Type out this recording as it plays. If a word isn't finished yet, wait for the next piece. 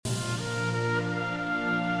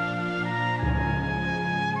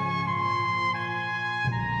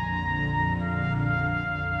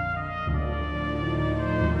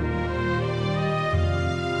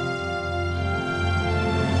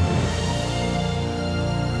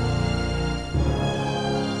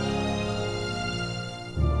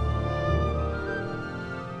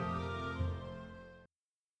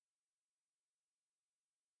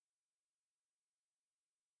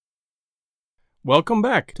Welcome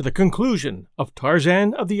back to the conclusion of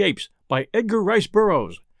Tarzan of the Apes by Edgar Rice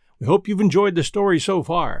Burroughs. We hope you've enjoyed the story so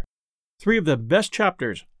far. 3 of the best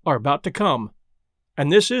chapters are about to come,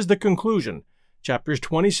 and this is the conclusion, chapters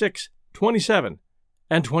 26, 27,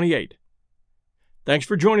 and 28. Thanks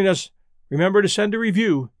for joining us. Remember to send a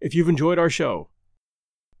review if you've enjoyed our show.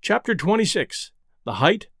 Chapter 26, The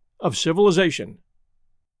Height of Civilization.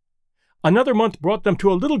 Another month brought them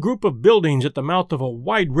to a little group of buildings at the mouth of a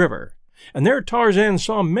wide river, and there Tarzan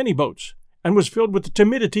saw many boats, and was filled with the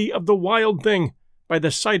timidity of the wild thing by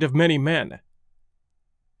the sight of many men.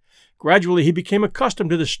 Gradually he became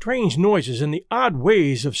accustomed to the strange noises and the odd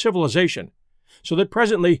ways of civilization, so that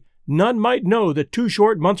presently none might know that 2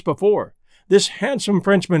 short months before, this handsome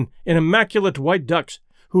Frenchman in immaculate white ducks,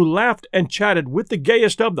 who laughed and chatted with the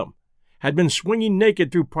gayest of them, had been swinging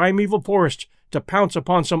naked through primeval forests to pounce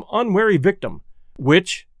upon some unwary victim,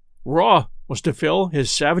 which, raw, was to fill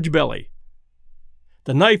his savage belly.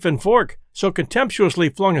 The knife and fork, so contemptuously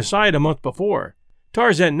flung aside a month before,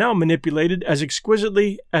 Tarzan now manipulated as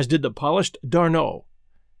exquisitely as did the polished D'Arnot.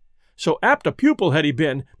 So apt a pupil had he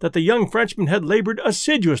been that the young Frenchman had labored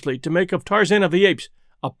assiduously to make of Tarzan of the Apes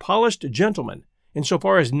a polished gentleman, in so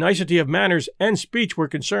far as nicety of manners and speech were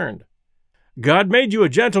concerned. "God made you a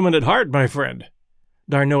gentleman at heart, my friend,"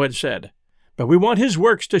 D'Arnot had said, "but we want his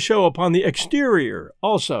works to show upon the exterior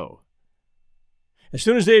also." As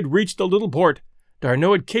soon as they had reached the little port,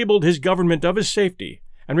 D'Arnot had cabled his government of his safety,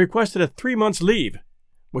 and requested a 3 months' leave,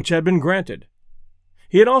 which had been granted.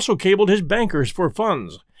 He had also cabled his bankers for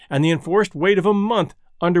funds, and the enforced wait of a month,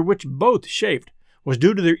 under which both chafed, was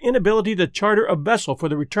due to their inability to charter a vessel for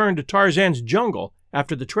the return to Tarzan's jungle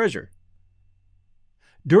after the treasure.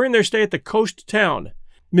 During their stay at the coast town,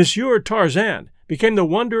 Monsieur Tarzan became the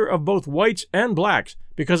wonder of both whites and blacks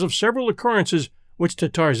because of several occurrences which to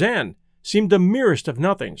Tarzan seemed the merest of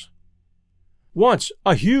nothings. Once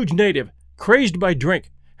a huge native, crazed by drink,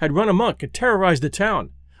 had run amok and terrorized the town,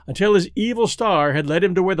 until his evil star had led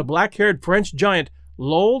him to where the black-haired French giant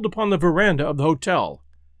lolled upon the veranda of the hotel.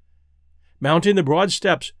 Mounting the broad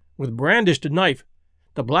steps with brandished knife,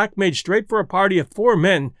 the black made straight for a party of 4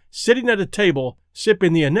 men sitting at a table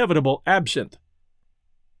sipping the inevitable absinthe.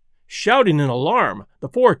 Shouting in alarm, the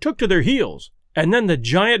 4 took to their heels, and then the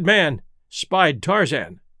giant man spied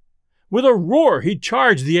Tarzan. With a roar he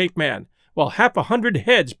charged the ape-man, while 100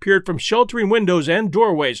 heads peered from sheltering windows and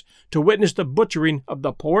doorways to witness the butchering of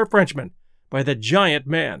the poor Frenchman by the giant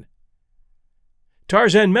man.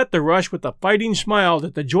 Tarzan met the rush with the fighting smile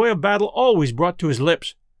that the joy of battle always brought to his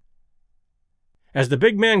lips. As the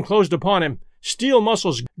big man closed upon him, steel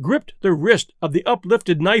muscles gripped the wrist of the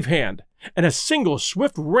uplifted knife hand, and a single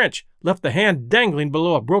swift wrench left the hand dangling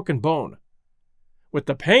below a broken bone. With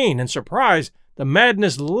the pain and surprise, the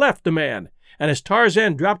madness left the man, and as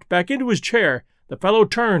Tarzan dropped back into his chair, the fellow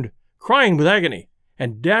turned, crying with agony,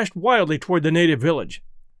 and dashed wildly toward the native village.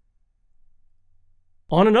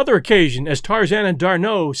 On another occasion, as Tarzan and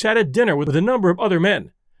D'Arnot sat at dinner with a number of other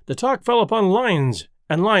men, the talk fell upon lions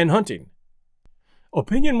and lion hunting.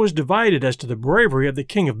 Opinion was divided as to the bravery of the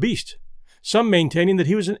king of beasts, some maintaining that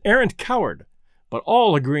he was an arrant coward, but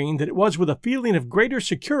all agreeing that it was with a feeling of greater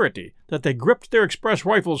security that they gripped their express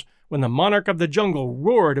rifles when the monarch of the jungle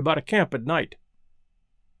roared about a camp at night.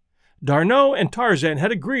 D'Arnot and Tarzan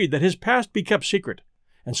had agreed that his past be kept secret,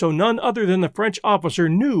 and so none other than the French officer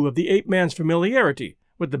knew of the ape-man's familiarity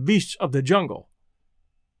with the beasts of the jungle.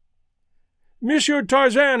 "Monsieur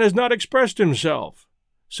Tarzan has not expressed himself,"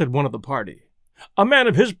 said one of the party. "A man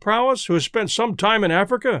of his prowess who has spent some time in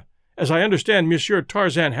Africa, as I understand Monsieur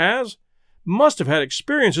Tarzan has, must have had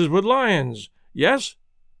experiences with lions, yes?"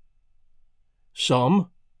 "Some,"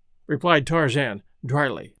 replied Tarzan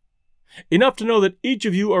dryly. "Enough to know that each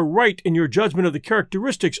of you are right in your judgment of the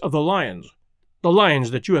characteristics of the lions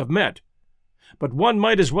that you have met. But one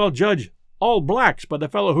might as well judge all blacks by the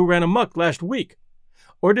fellow who ran amok last week,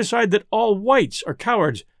 or decide that all whites are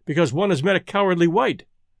cowards because one has met a cowardly white.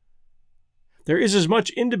 There is as much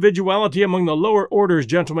individuality among the lower orders,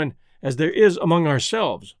 gentlemen, as there is among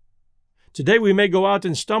ourselves. Today we may go out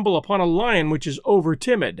and stumble upon a lion which is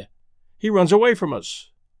over-timid. He runs away from us.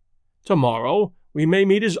 Tomorrow we may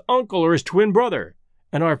meet his uncle or his twin brother,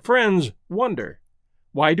 and our friends wonder,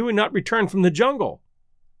 why do we not return from the jungle?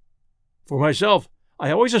 For myself, I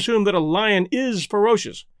always assume that a lion is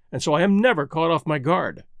ferocious, and so I am never caught off my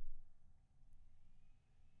guard."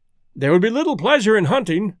 "There would be little pleasure in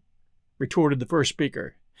hunting," retorted the first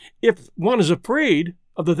speaker, "if one is afraid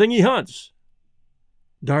of the thing he hunts."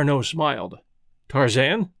 D'Arnot smiled.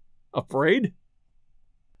 "Tarzan? Afraid?"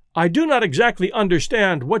 "I do not exactly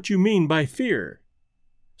understand what you mean by fear,"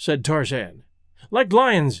 said Tarzan. "Like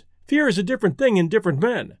lions, Fear is a different thing in different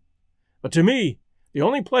men. But to me, the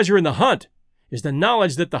only pleasure in the hunt is the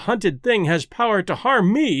knowledge that the hunted thing has power to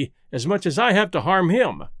harm me as much as I have to harm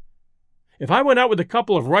him. If I went out with a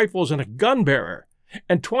couple of rifles and a gun bearer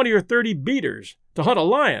and 20 or 30 beaters to hunt a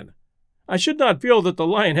lion, I should not feel that the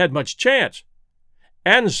lion had much chance.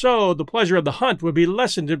 And so the pleasure of the hunt would be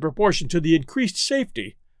lessened in proportion to the increased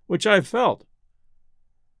safety which I felt.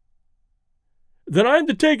 Then I am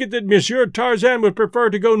to take it that Monsieur Tarzan would prefer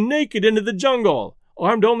to go naked into the jungle,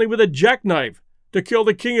 armed only with a jackknife, to kill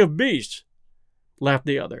the king of beasts, laughed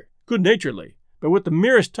the other, good-naturedly, but with the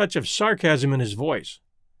merest touch of sarcasm in his voice.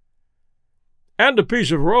 And a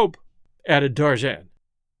piece of rope, added Tarzan.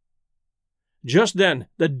 Just then,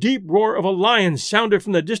 the deep roar of a lion sounded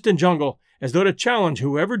from the distant jungle, as though to challenge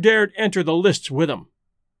whoever dared enter the lists with him.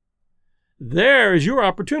 There is your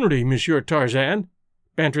opportunity, Monsieur Tarzan,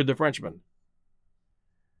 bantered the Frenchman.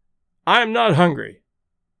 I am not hungry,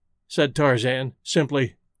 said Tarzan,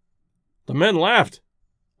 simply. The men laughed,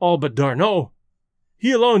 all but D'Arnot.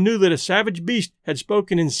 He alone knew that a savage beast had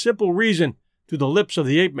spoken in simple reason through the lips of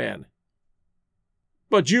the ape-man.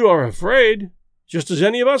 But you are afraid, just as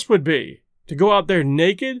any of us would be, to go out there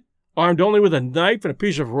naked, armed only with a knife and a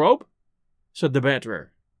piece of rope? Said the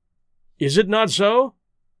banterer. Is it not so?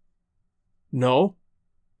 No,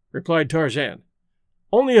 replied Tarzan.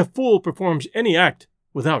 Only a fool performs any act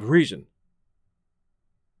without reason.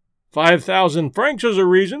 5,000 francs is a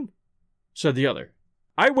reason, said the other.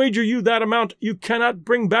 I wager you that amount you cannot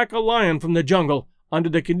bring back a lion from the jungle under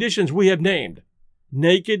the conditions we have named,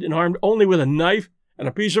 naked and armed only with a knife and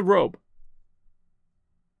a piece of rope.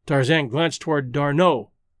 Tarzan glanced toward D'Arnot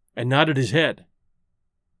and nodded his head.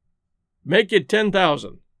 Make it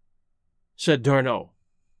 10,000, said D'Arnot.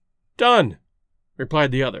 Done,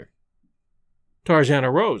 replied the other. Tarzan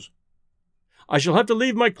arose. I shall have to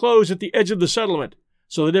leave my clothes at the edge of the settlement,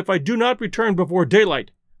 so that if I do not return before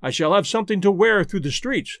daylight, I shall have something to wear through the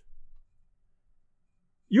streets.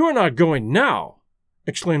 You are not going now,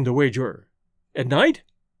 exclaimed the wagerer. At night?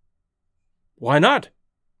 Why not?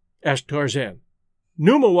 Asked Tarzan.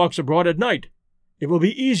 Numa walks abroad at night. It will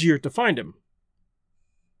be easier to find him.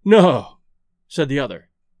 No, said the other.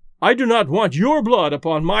 I do not want your blood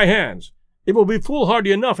upon my hands. It will be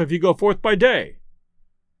foolhardy enough if you go forth by day.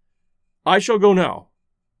 I shall go now,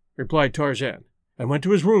 replied Tarzan, and went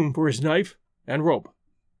to his room for his knife and rope.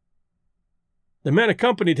 The men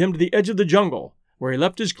accompanied him to the edge of the jungle, where he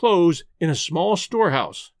left his clothes in a small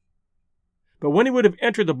storehouse. But when he would have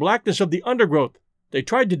entered the blackness of the undergrowth, they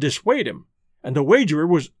tried to dissuade him, and the wagerer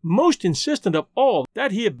was most insistent of all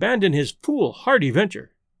that he abandon his foolhardy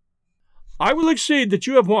venture. I will accede that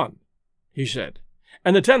you have won, he said,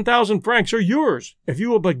 and the 10,000 francs are yours if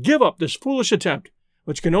you will but give up this foolish attempt,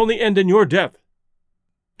 which can only end in your death.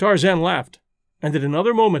 Tarzan laughed, and in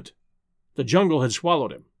another moment the jungle had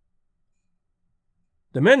swallowed him.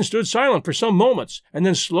 The men stood silent for some moments, and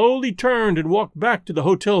then slowly turned and walked back to the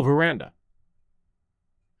hotel veranda.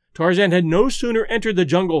 Tarzan had no sooner entered the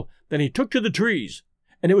jungle than he took to the trees,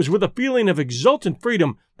 and it was with a feeling of exultant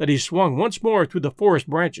freedom that he swung once more through the forest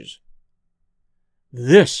branches.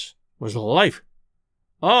 This was life.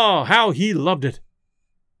 Oh, how he loved it!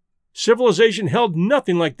 Civilization held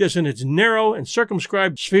nothing like this in its narrow and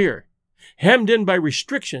circumscribed sphere, hemmed in by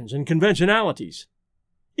restrictions and conventionalities.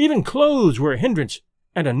 Even clothes were a hindrance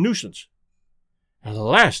and a nuisance. At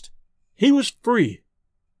last, he was free.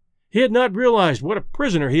 He had not realized what a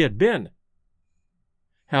prisoner he had been.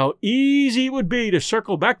 How easy it would be to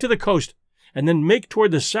circle back to the coast and then make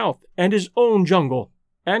toward the south and his own jungle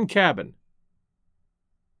and cabin.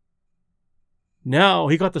 Now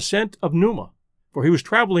he got the scent of Numa, for he was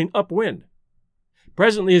traveling upwind.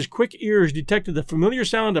 Presently his quick ears detected the familiar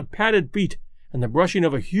sound of padded feet and the brushing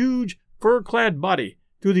of a huge, fur-clad body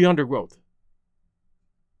through the undergrowth.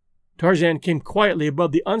 Tarzan came quietly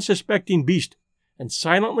above the unsuspecting beast and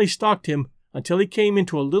silently stalked him until he came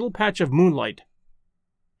into a little patch of moonlight.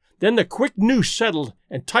 Then the quick noose settled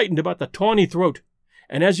and tightened about the tawny throat,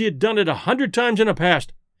 and as he had done it 100 times in the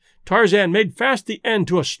past, Tarzan made fast the end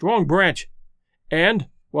to a strong branch, and,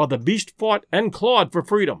 while the beast fought and clawed for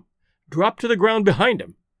freedom, dropped to the ground behind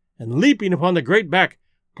him, and leaping upon the great back,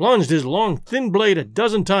 plunged his long thin blade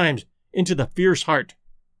 12 times into the fierce heart.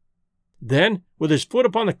 Then, with his foot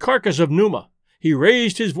upon the carcass of Numa, he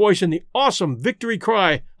raised his voice in the awesome victory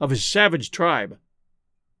cry of his savage tribe.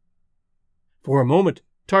 For a moment,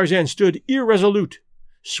 Tarzan stood irresolute,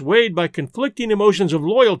 swayed by conflicting emotions of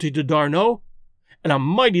loyalty to D'Arnot and a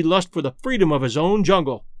mighty lust for the freedom of his own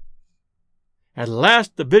jungle. At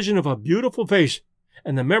last the vision of a beautiful face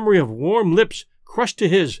and the memory of warm lips crushed to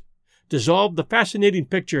his dissolved the fascinating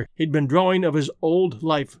picture he'd been drawing of his old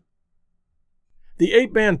life. The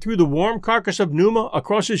ape-man threw the warm carcass of Numa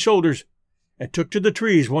across his shoulders and took to the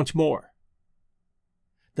trees once more.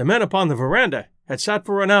 The men upon the veranda had sat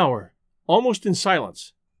for an hour, almost in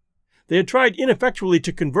silence. They had tried ineffectually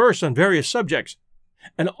to converse on various subjects,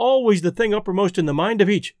 and always the thing uppermost in the mind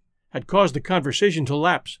of each had caused the conversation to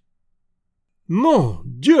lapse.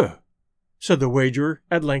 "Mon Dieu!" said the wagerer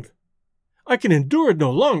at length. "I can endure it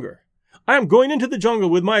no longer. I am going into the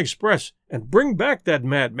jungle with my express and bring back that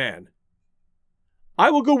madman." "I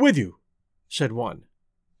will go with you," said one.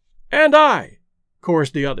 "And I,"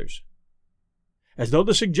 chorused the others. As though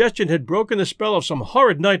the suggestion had broken the spell of some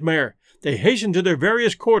horrid nightmare, they hastened to their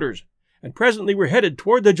various quarters, and presently were headed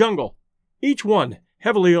toward the jungle, each one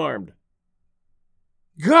heavily armed.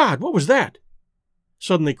 "God, what was that?"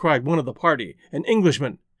 suddenly cried one of the party, an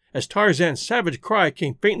Englishman, as Tarzan's savage cry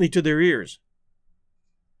came faintly to their ears.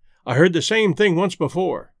 "I heard the same thing once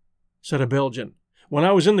before," said a Belgian, "when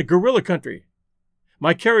I was in the gorilla country.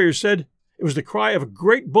 My carrier said it was the cry of a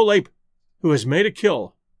great bull ape who has made a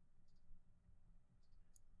kill."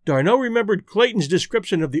 D'Arnot remembered Clayton's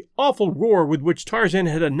description of the awful roar with which Tarzan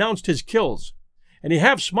had announced his kills, and he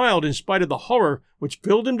half smiled in spite of the horror which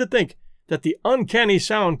filled him to think that the uncanny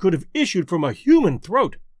sound could have issued from a human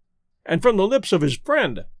throat, and from the lips of his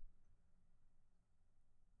friend.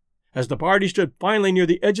 As the party stood finally near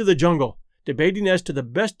the edge of the jungle, debating as to the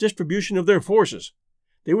best distribution of their forces,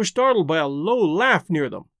 they were startled by a low laugh near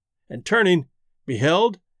them, and turning,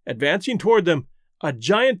 beheld, advancing toward them, a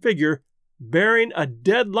giant figure bearing a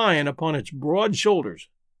dead lion upon its broad shoulders.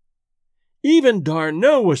 Even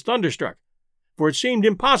D'Arnot was thunderstruck, for it seemed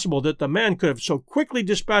impossible that the man could have so quickly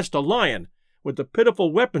dispatched a lion with the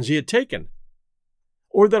pitiful weapons he had taken,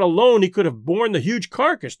 or that alone he could have borne the huge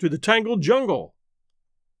carcass through the tangled jungle.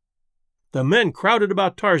 The men crowded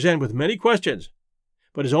about Tarzan with many questions,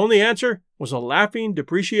 but his only answer was a laughing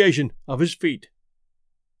depreciation of his feat.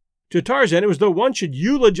 To Tarzan it was though one should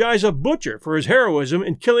eulogize a butcher for his heroism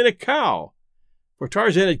in killing a cow, for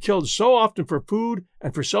Tarzan had killed so often for food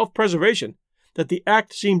and for self-preservation that the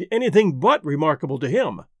act seemed anything but remarkable to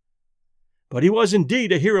him. But he was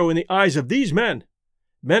indeed a hero in the eyes of these men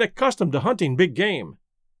accustomed to hunting big game.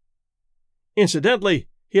 Incidentally,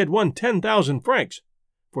 he had won 10,000 francs,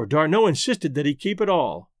 for D'Arnot insisted that he keep it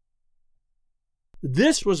all.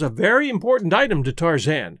 This was a very important item to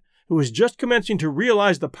Tarzan, who was just commencing to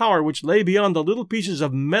realize the power which lay beyond the little pieces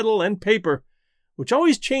of metal and paper which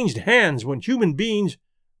always changed hands when human beings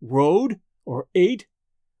rode, or ate,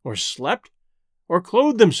 or slept, or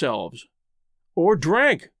clothed themselves, or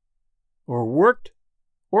drank, or worked,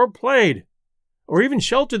 or played, or even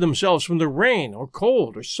sheltered themselves from the rain, or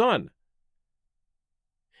cold, or sun.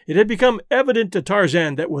 It had become evident to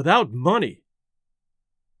Tarzan that without money,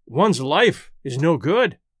 one's life is no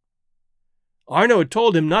good. Arnaud had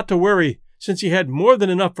told him not to worry, since he had more than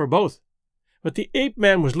enough for both. But the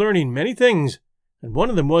ape-man was learning many things, and one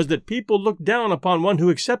of them was that people looked down upon one who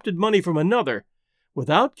accepted money from another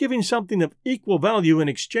without giving something of equal value in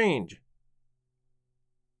exchange.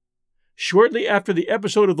 Shortly after the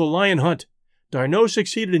episode of the lion hunt, D'Arnot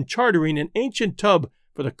succeeded in chartering an ancient tub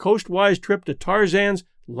for the coastwise trip to Tarzan's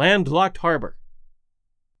landlocked harbor.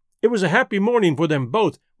 It was a happy morning for them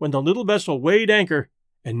both when the little vessel weighed anchor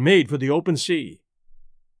and made for the open sea.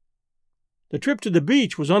 The trip to the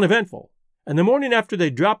beach was uneventful, and the morning after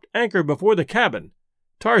they dropped anchor before the cabin,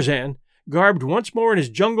 Tarzan, garbed once more in his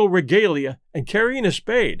jungle regalia and carrying a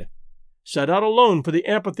spade, set out alone for the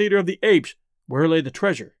amphitheater of the apes where lay the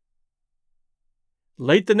treasure.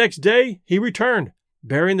 Late the next day he returned,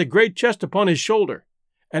 bearing the great chest upon his shoulder,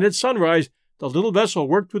 and at sunrise the little vessel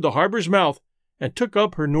worked through the harbor's mouth and took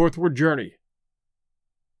up her northward journey.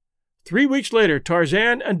 3 weeks later,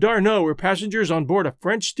 Tarzan and D'Arnot were passengers on board a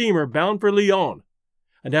French steamer bound for Lyon,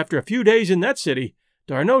 and after a few days in that city,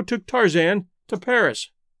 D'Arnot took Tarzan to Paris.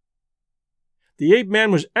 The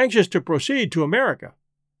ape-man was anxious to proceed to America,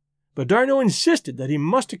 but D'Arnot insisted that he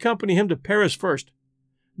must accompany him to Paris first,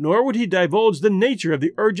 nor would he divulge the nature of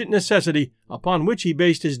the urgent necessity upon which he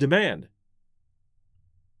based his demand.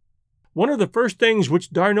 One of the first things which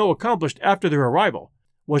D'Arnot accomplished after their arrival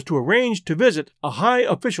was to arrange to visit a high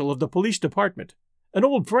official of the police department, an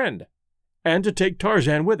old friend, and to take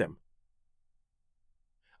Tarzan with him.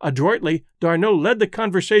 Adroitly, D'Arnot led the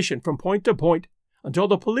conversation from point to point until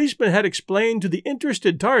the policeman had explained to the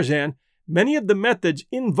interested Tarzan many of the methods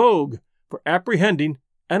in vogue for apprehending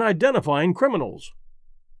and identifying criminals.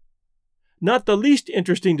 Not the least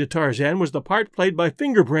interesting to Tarzan was the part played by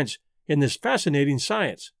fingerprints in this fascinating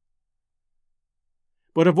science.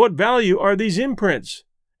 "But of what value are these imprints?"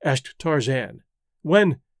 asked Tarzan,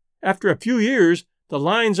 "when, after a few years, the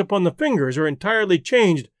lines upon the fingers are entirely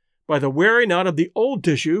changed by the wearing out of the old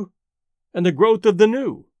tissue and the growth of the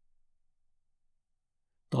new."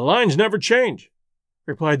 "The lines never change,"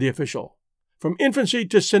 replied the official. "From infancy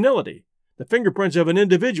to senility, the fingerprints of an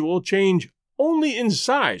individual change only in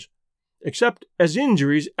size, except as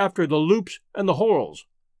injuries after the loops and the whorls.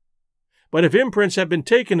 But if imprints have been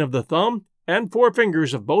taken of the thumb and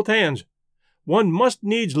forefingers of both hands, one must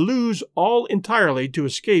needs lose all entirely to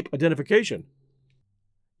escape identification."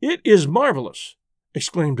 "It is marvelous!"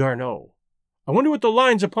 exclaimed D'Arnot. "I wonder what the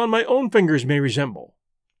lines upon my own fingers may resemble."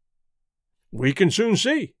 "We can soon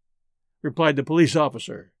see," replied the police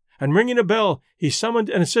officer, and ringing a bell, he summoned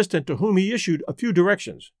an assistant to whom he issued a few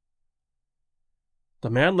directions. The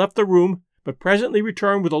man left the room, but presently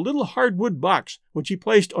returned with a little hardwood box which he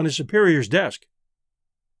placed on his superior's desk.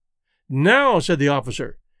 "Now," said the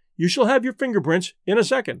officer, "you shall have your fingerprints in a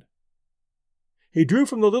second." He drew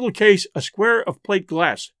from the little case a square of plate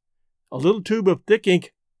glass, a little tube of thick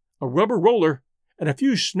ink, a rubber roller, and a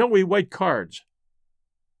few snowy white cards.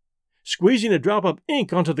 Squeezing a drop of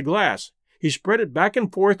ink onto the glass, he spread it back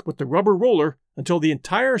and forth with the rubber roller until the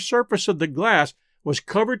entire surface of the glass was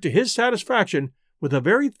covered to his satisfaction with a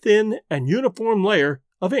very thin and uniform layer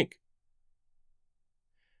of ink.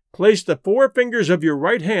 "Place the forefingers of your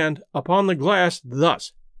right hand upon the glass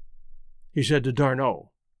thus," he said to D'Arnot.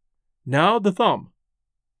 "Now the thumb.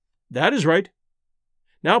 That is right.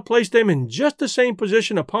 Now place them in just the same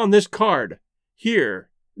position upon this card.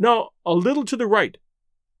 Here. Now a little to the right.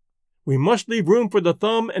 We must leave room for the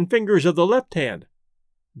thumb and fingers of the left hand.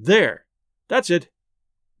 There. That's it.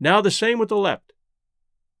 Now the same with the left."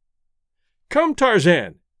 "Come,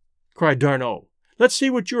 Tarzan," cried D'Arnot. "Let's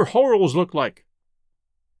see what your whorls look like."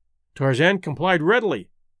 Tarzan complied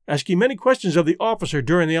readily, asking many questions of the officer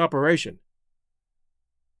during the operation.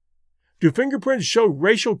 "Do fingerprints show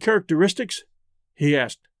racial characteristics?" he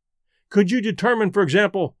asked. "Could you determine, for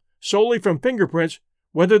example, solely from fingerprints,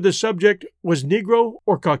 whether the subject was Negro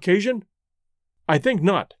or Caucasian?" "I think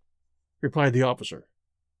not," replied the officer.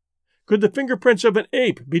 "Could the fingerprints of an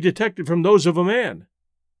ape be detected from those of a man?"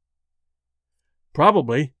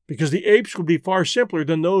 "Probably, because the apes would be far simpler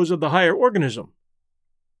than those of the higher organism."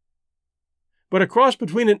 "But a cross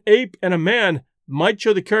between an ape and a man might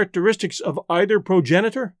show the characteristics of either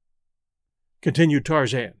progenitor?" continued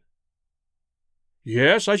Tarzan.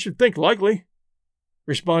 "Yes, I should think likely,"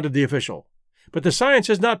 responded the official, "but the science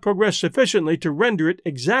has not progressed sufficiently to render it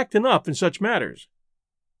exact enough in such matters.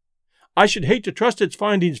 I should hate to trust its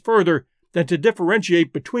findings further than to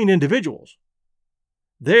differentiate between individuals.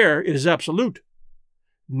 There it is absolute.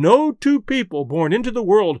 No two people born into the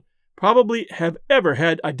world probably have ever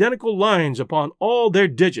had identical lines upon all their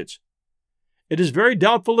digits. It is very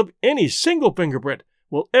doubtful if any single fingerprint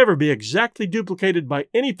will ever be exactly duplicated by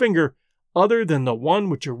any finger other than the one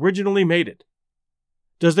which originally made it."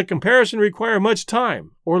 "Does the comparison require much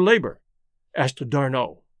time or labor?" asked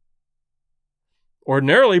D'Arnot.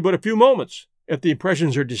 "Ordinarily but a few moments, if the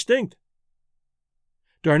impressions are distinct."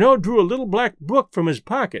 D'Arnot drew a little black book from his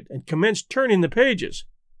pocket and commenced turning the pages.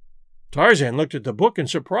 Tarzan looked at the book in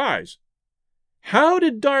surprise. How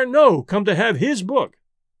did D'Arnot come to have his book?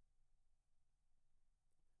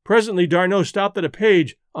 Presently D'Arnot stopped at a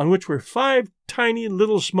page on which were 5 tiny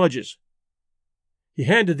little smudges. He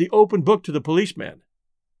handed the open book to the policeman.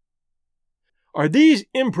 "Are these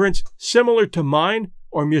imprints similar to mine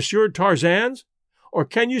or Monsieur Tarzan's, or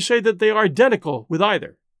can you say that they are identical with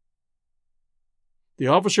either?" The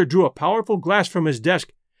officer drew a powerful glass from his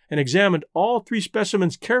desk and examined all 3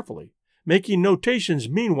 specimens carefully, making notations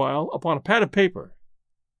meanwhile upon a pad of paper.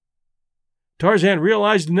 Tarzan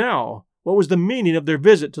realized now what was the meaning of their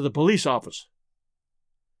visit to the police office.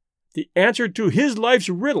 The answer to his life's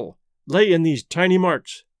riddle lay in these tiny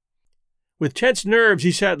marks. With tense nerves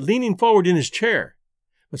he sat leaning forward in his chair,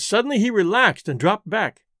 but suddenly he relaxed and dropped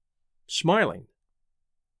back, smiling.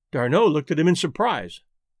 D'Arnot looked at him in surprise.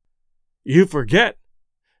 "You forget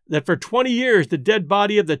that for 20 years the dead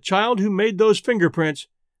body of the child who made those fingerprints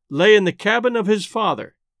lay in the cabin of his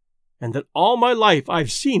father, and that all my life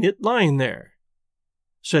I've seen it lying there,"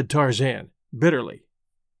 said Tarzan bitterly.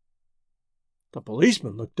 The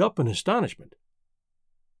policeman looked up in astonishment.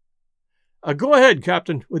 "Go ahead,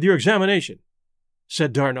 Captain, with your examination,"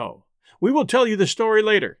 said D'Arnot. "We will tell you the story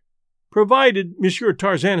later, provided Monsieur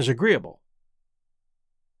Tarzan is agreeable."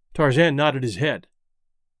 Tarzan nodded his head.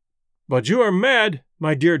 "But you are mad,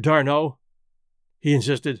 my dear D'Arnot," he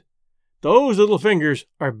insisted. "Those little fingers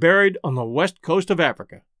are buried on the west coast of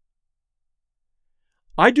Africa."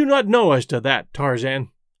 "I do not know as to that,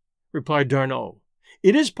 Tarzan," replied D'Arnot.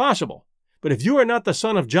 "It is possible, but if you are not the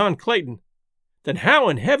son of John Clayton, Then how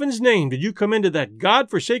in heaven's name did you come into that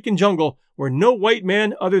God-forsaken jungle where no white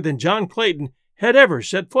man other than John Clayton had ever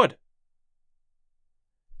set foot?"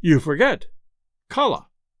 "You forget. Kala,"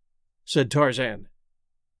 said Tarzan.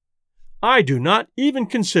 "I do not even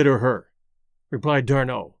consider her," replied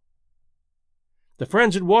D'Arnot. The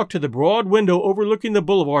friends had walked to the broad window overlooking the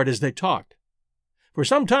boulevard as they talked. For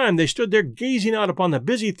some time they stood there gazing out upon the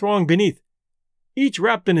busy throng beneath, each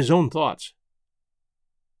wrapped in his own thoughts.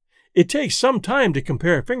 "It takes some time to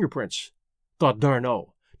compare fingerprints," thought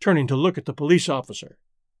D'Arnot, turning to look at the police officer.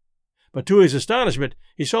 But to his astonishment,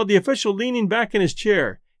 he saw the official leaning back in his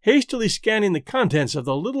chair, hastily scanning the contents of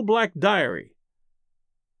the little black diary.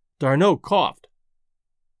 D'Arnot coughed.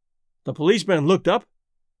 The policeman looked up,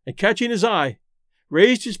 and catching his eye,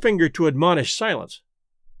 raised his finger to admonish silence.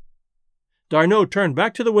 D'Arnot turned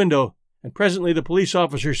back to the window, and presently the police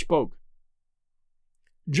officer spoke.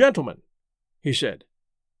 "Gentlemen," he said.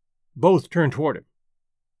 Both turned toward him.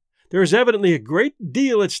 "There is evidently a great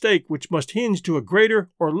deal at stake which must hinge to a greater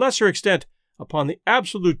or lesser extent upon the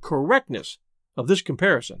absolute correctness of this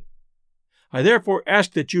comparison. I therefore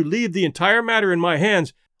ask that you leave the entire matter in my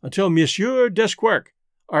hands until Monsieur Desquerc,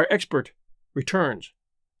 our expert, returns.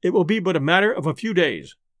 It will be but a matter of a few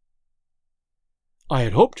days." "I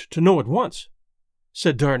had hoped to know at once,"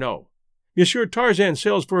 said D'Arnot. "Monsieur Tarzan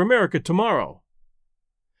sails for America tomorrow."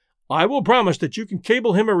 "I will promise that you can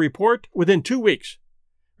cable him a report within 2 weeks,"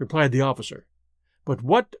 replied the officer. "But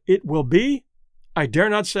what it will be, I dare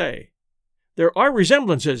not say. There are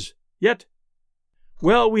resemblances, yet—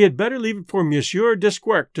 well, we had better leave it for Monsieur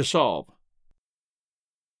Desquerc to solve."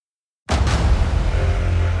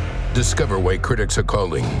 Discover why critics are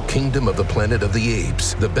calling Kingdom of the Planet of the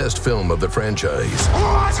Apes the best film of the franchise.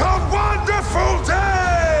 What a wonderful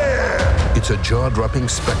day! It's a jaw-dropping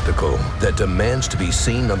spectacle that demands to be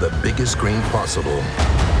seen on the biggest screen possible.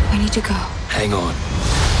 We need to go. Hang on.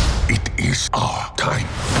 It is our time.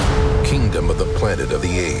 Kingdom of the Planet of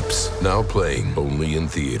the Apes. Now playing only in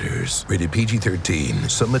theaters. Rated PG-13.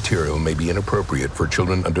 Some material may be inappropriate for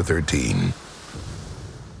children under 13.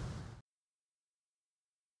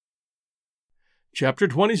 Chapter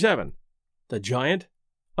 27. The Giant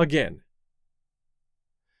Again.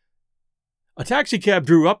 A taxicab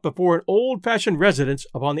drew up before an old-fashioned residence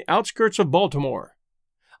upon the outskirts of Baltimore.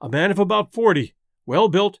 A man of about 40,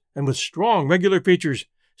 well-built and with strong, regular features,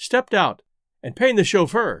 stepped out, and paying the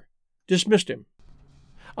chauffeur, dismissed him.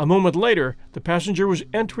 A moment later, the passenger was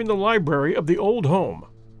entering the library of the old home.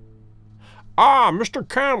 "Ah, Mr.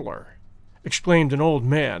 Candler!" exclaimed an old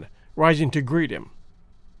man, rising to greet him.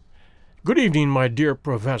 "Good evening, my dear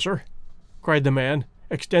professor," cried the man,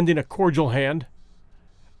 extending a cordial hand.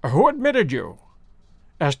 "Who admitted you?"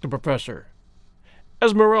 asked the professor.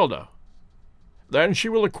 "Esmeralda." "Then she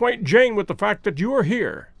will acquaint Jane with the fact that you are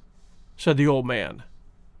here," said the old man.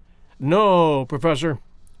 "No, Professor,"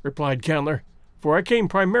 replied Candler, "for I came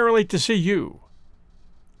primarily to see you."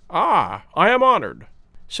 "Ah, I am honored,"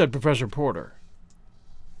 said Professor Porter.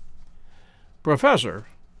 "Professor,"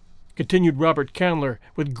 continued Robert Candler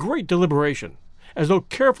with great deliberation, as though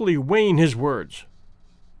carefully weighing his words,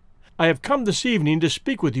 "I have come this evening to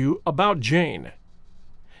speak with you about Jane.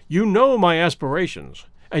 You know my aspirations,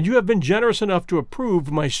 and you have been generous enough to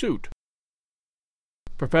approve my suit."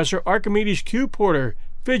 Professor Archimedes Q. Porter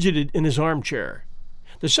fidgeted in his armchair.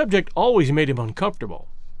 The subject always made him uncomfortable.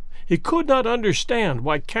 He could not understand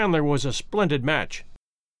why Candler was a splendid match.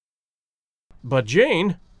 "But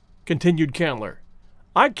Jane," continued Candler,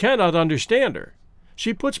 "I cannot understand her.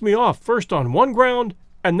 She puts me off first on one ground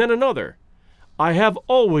and then another. I have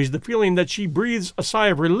always the feeling that she breathes a sigh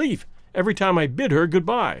of relief every time I bid her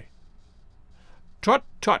good-bye." "Tut,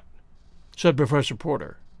 tut," said Professor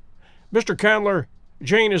Porter. "Mr. Candler,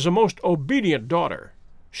 Jane is a most obedient daughter.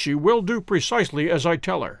 She will do precisely as I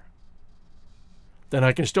tell her." "Then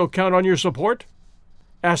I can still count on your support?"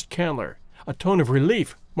 asked Candler, a tone of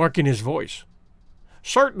relief marking his voice.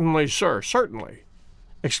 "Certainly, sir, certainly,"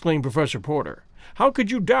 exclaimed Professor Porter. "How could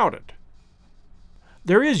you doubt it?"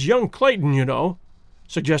 "There is young Clayton, you know,"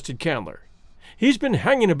 suggested Candler. "He's been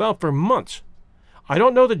hanging about for months. I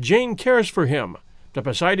don't know that Jane cares for him, but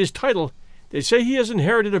beside his title, they say he has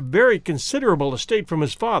inherited a very considerable estate from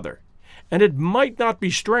his father, and it might not be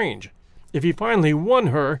strange if he finally won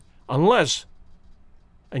her, unless—"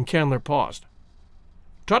 and Candler paused.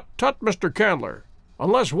 "Tut, tut, Mr. Candler.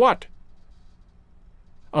 Unless what?"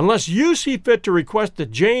 "Unless you see fit to request that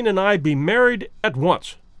Jane and I be married at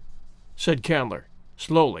once," said Candler,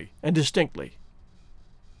 slowly and distinctly.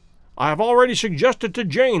 "I have already suggested to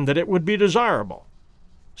Jane that it would be desirable,"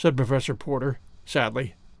 said Professor Porter,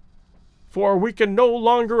 sadly, "for we can no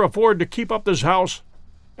longer afford to keep up this house,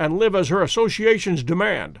 and live as her associations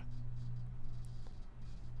demand."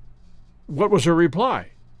 "What was her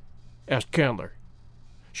reply?" asked Candler.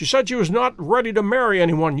 "She said she was not ready to marry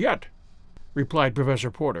anyone yet," replied Professor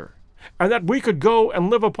Porter, "and that we could go and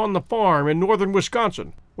live upon the farm in northern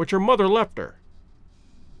Wisconsin, which her mother left her.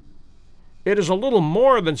 It is a little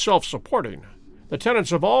more than self-supporting. The tenants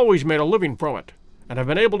have always made a living from it, and have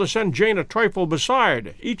been able to send Jane a trifle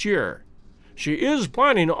beside each year. She is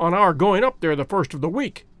planning on our going up there the first of the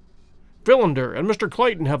week. Philander and Mr.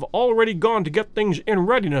 Clayton have already gone to get things in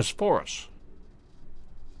readiness for us."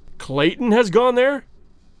 "Clayton has gone there?"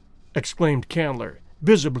 exclaimed Candler,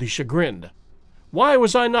 visibly chagrined. "Why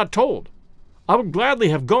was I not told? I would gladly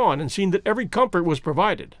have gone and seen that every comfort was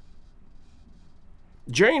provided."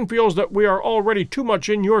 "Jane feels that we are already too much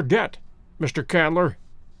in your debt, Mr. Candler,"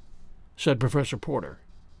 said Professor Porter.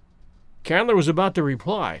 Candler was about to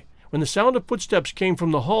reply when the sound of footsteps came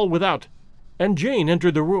from the hall without, and Jane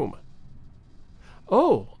entered the room.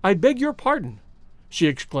 "Oh, I beg your pardon," she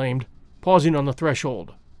exclaimed, pausing on the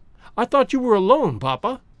threshold. "I thought you were alone,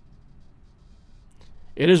 Papa."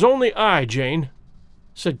 "It is only I, Jane,"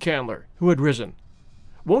 said Candler, who had risen.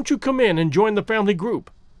 "Won't you come in and join the family group?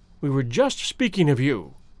 We were just speaking of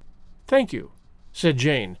you." "Thank you," said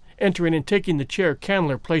Jane, entering and taking the chair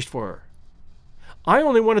Candler placed for her. "I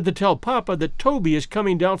only wanted to tell Papa that Toby is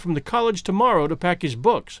coming down from the college tomorrow to pack his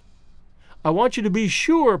books. I want you to be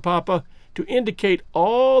sure, Papa, to indicate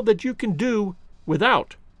all that you can do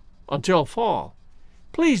without until fall.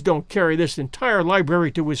 Please don't carry this entire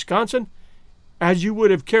library to Wisconsin, as you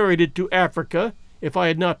would have carried it to Africa if I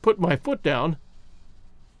had not put my foot down."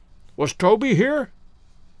 "Was Toby here?"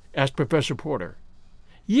 asked Professor Porter.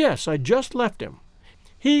 "Yes, I just left him.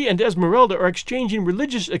 He and Esmeralda are exchanging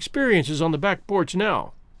religious experiences on the back porch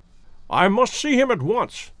now." "I must see him at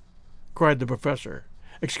once," cried the professor.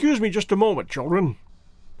 "Excuse me just a moment, children."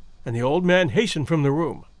 And the old man hastened from the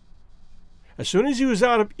room. As soon as he was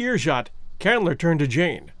out of earshot, Candler turned to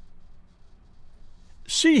Jane.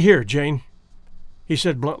 "See here, Jane," he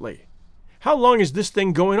said bluntly. "How long is this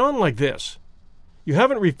thing going on like this? You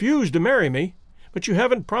haven't refused to marry me, but you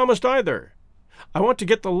haven't promised either. I want to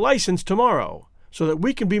get the license tomorrow, so that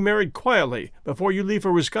we can be married quietly before you leave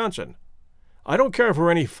for Wisconsin. I don't care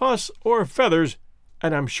for any fuss or feathers,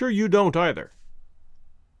 and I'm sure you don't either."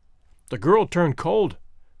 The girl turned cold,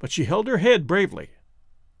 but she held her head bravely.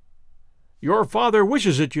 "Your father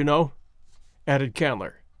wishes it, you know," added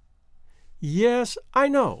Candler. "Yes, I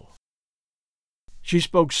know." She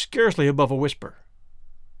spoke scarcely above a whisper.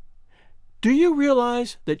 "Do you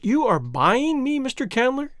realize that you are buying me, Mr.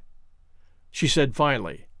 Candler?" she said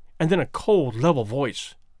finally, and in a cold, level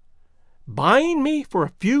voice. "Buying me for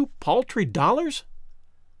a few paltry dollars?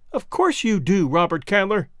 Of course you do, Robert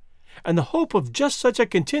Candler, and the hope of just such a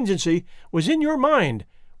contingency was in your mind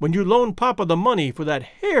when you loaned Papa the money for that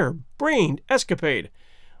hare-brained escapade,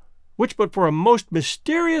 which but for a most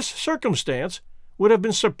mysterious circumstance would have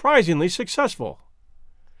been surprisingly successful.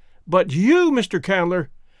 But you, Mr. Candler,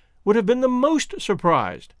 would have been the most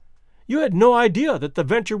surprised. You had no idea that the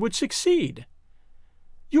venture would succeed.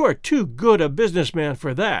 You are too good a businessman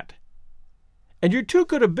for that. And you're too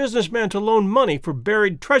good a businessman to loan money for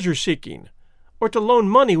buried treasure-seeking, or to loan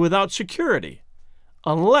money without security,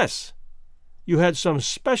 unless you had some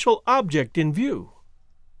special object in view.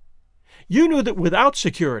 You knew that without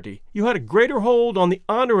security you had a greater hold on the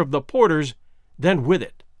honor of the Porters than with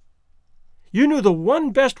it. You knew the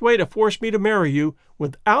one best way to force me to marry you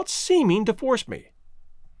without seeming to force me.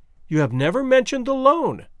 You have never mentioned the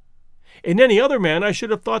loan. In any other man I should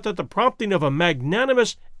have thought that the prompting of a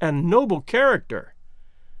magnanimous and noble character.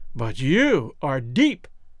 But you are deep,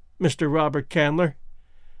 Mr. Robert Candler.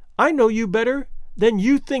 I know you better than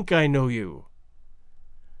you think I know you.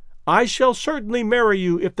 I shall certainly marry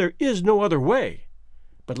you if there is no other way,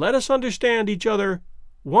 but let us understand each other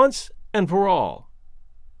once and for all."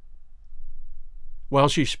 While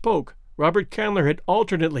she spoke, Robert Candler had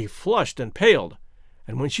alternately flushed and paled,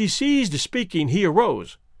 and when she ceased speaking he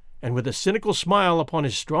arose, and with a cynical smile upon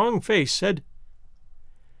his strong face said,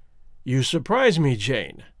 "You surprise me,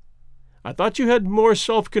 Jane. I thought you had more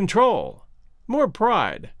self-control, more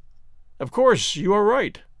pride. Of course, you are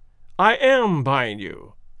right. I am buying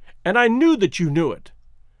you, and I knew that you knew it.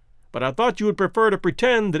 But I thought you would prefer to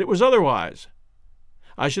pretend that it was otherwise.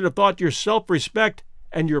 I should have thought your self-respect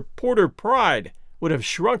and your Porter pride would have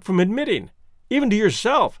shrunk from admitting, even to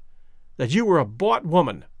yourself, that you were a bought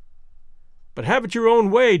woman. But have it your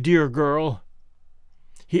own way, dear girl."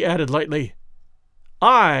 He added lightly,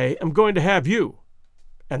 "I am going to have you,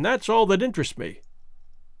 and that's all that interests me."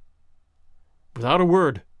 Without a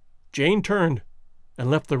word, Jane turned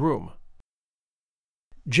and left the room.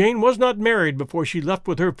 Jane was not married before she left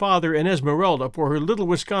with her father and Esmeralda for her little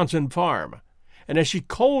Wisconsin farm, and as she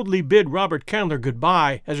coldly bid Robert Candler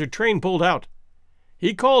goodbye as her train pulled out,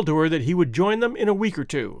 he called to her that he would join them in a week or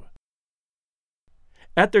two.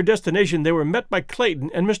 At their destination they were met by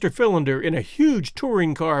Clayton and Mr. Philander in a huge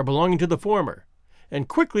touring car belonging to the former, and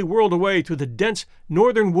quickly whirled away through the dense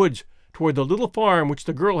northern woods toward the little farm which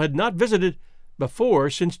the girl had not visited before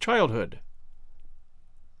since childhood.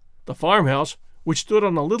 The farmhouse, which stood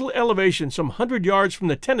on a little elevation some 100 yards from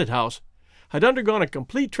the tenant house, had undergone a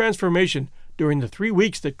complete transformation during the 3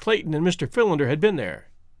 weeks that Clayton and Mr. Philander had been there.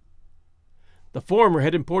 The former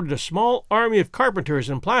had imported a small army of carpenters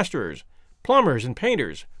and plasterers, plumbers and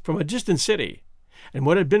painters from a distant city, and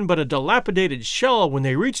what had been but a dilapidated shell when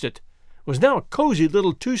they reached it was now a cozy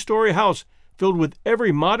little 2-story house filled with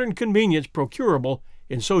every modern convenience procurable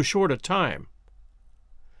in so short a time.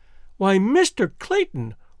 "Why, Mr.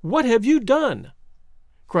 Clayton, what have you done?"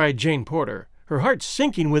 cried Jane Porter, her heart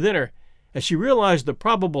sinking within her as she realized the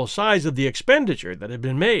probable size of the expenditure that had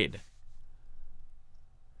been made.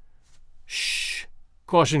 "Shh,"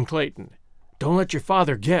 cautioned Clayton. "Don't let your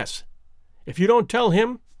father guess. If you don't tell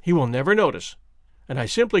him, he will never notice, and I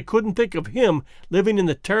simply couldn't think of him living in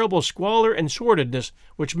the terrible squalor and sordidness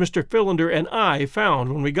which Mr. Philander and I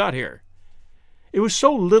found when we got here. It was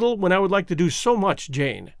so little when I would like to do so much,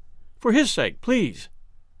 Jane. For his sake, please,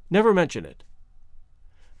 never mention it."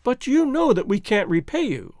 "But you know that we can't repay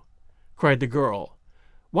you," cried the girl.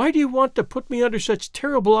 "Why do you want to put me under such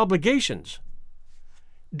terrible obligations?"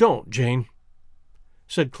 "Don't, Jane,"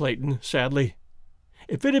 said Clayton sadly.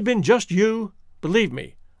 "If it had been just you, believe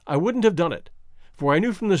me, I wouldn't have done it, for I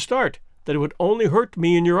knew from the start that it would only hurt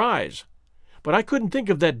me in your eyes. But I couldn't think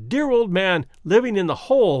of that dear old man living in the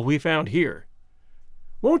hole we found here.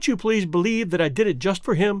 Won't you please believe that I did it just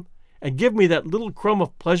for him, and give me that little crumb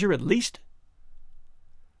of pleasure at least?"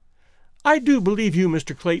 "I do believe you,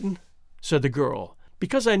 Mr. Clayton," said the girl,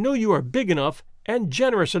 "because I know you are big enough and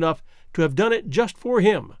generous enough to have done it just for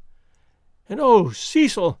him. And oh,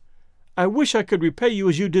 Cecil, I wish I could repay you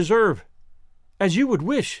as you deserve, as you would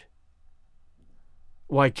wish."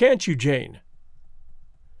 "Why can't you, Jane?"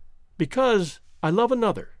 "Because I love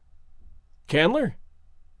another." "Candler?"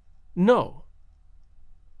 "No."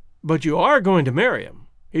 "But you are going to marry him.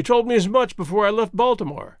 He told me as much before I left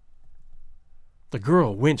Baltimore." The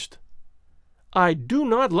girl winced. "I do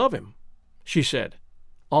not love him," she said,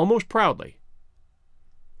 almost proudly.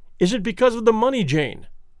 "Is it because of the money, Jane?"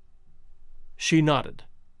 She nodded.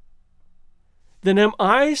 "Then am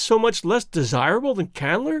I so much less desirable than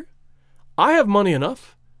Candler? I have money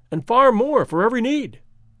enough, and far more for every need,"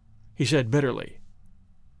 he said bitterly.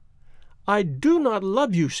 "I do not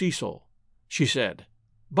love you, Cecil," she said,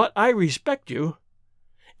 "but I respect you.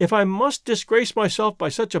 If I must disgrace myself by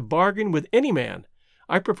such a bargain with any man,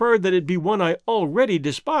 I prefer that it be one I already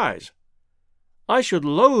despise. I should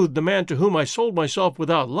loathe the man to whom I sold myself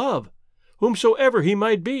without love, whomsoever he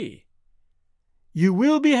might be. You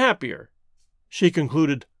will be happier," she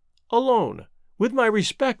concluded, "alone, with my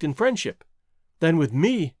respect and friendship, than with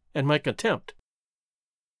me and my contempt."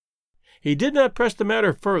 He did not press the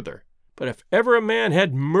matter further, but if ever a man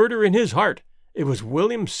had murder in his heart, it was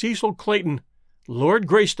William Cecil Clayton, Lord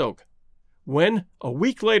Greystoke, when, a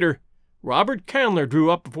week later, Robert Candler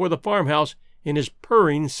drew up before the farmhouse in his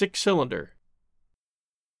purring 6-cylinder.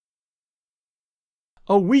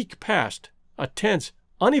 A week passed, a tense,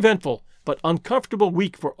 uneventful, but uncomfortable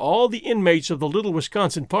week for all the inmates of the little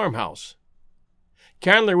Wisconsin farmhouse.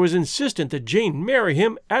 Candler was insistent that Jane marry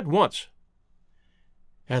him at once.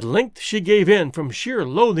 At length she gave in from sheer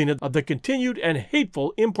loathing of the continued and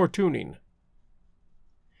hateful importuning.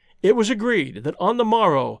 It was agreed that on the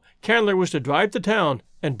morrow Candler was to drive to town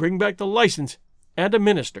and bring back the license and a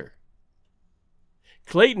minister.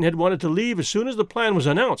 Clayton had wanted to leave as soon as the plan was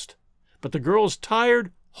announced, but the girl's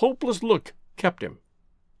tired, hopeless look kept him.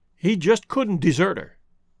 He just couldn't desert her.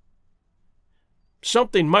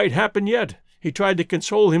 Something might happen yet, he tried to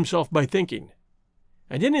console himself by thinking,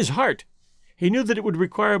 and in his heart he knew that it would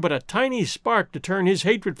require but a tiny spark to turn his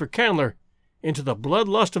hatred for Candler into the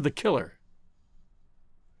bloodlust of the killer.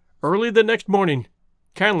 Early the next morning,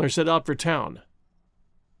 Candler set out for town.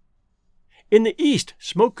 In the east,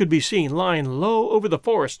 smoke could be seen lying low over the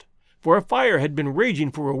forest, for a fire had been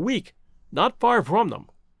raging for a week, not far from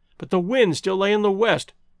them, but the wind still lay in the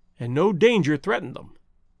west, and no danger threatened them.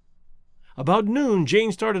 About noon,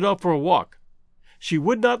 Jane started off for a walk. She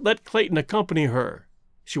would not let Clayton accompany her.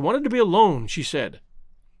 She wanted to be alone, she said,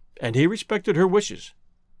 and he respected her wishes.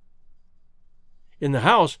 In the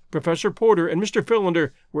house, Professor Porter and Mr.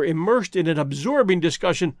 Philander were immersed in an absorbing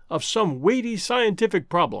discussion of some weighty scientific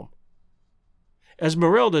problem.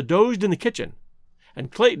 Esmeralda dozed in the kitchen,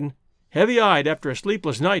 and Clayton, heavy-eyed after a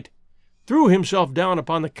sleepless night, threw himself down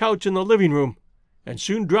upon the couch in the living room and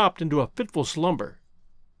soon dropped into a fitful slumber.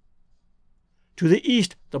 To the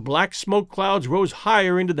east, the black smoke clouds rose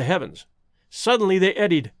higher into the heavens. Suddenly they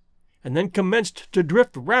eddied, and then commenced to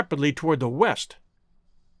drift rapidly toward the west.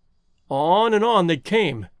 On and on they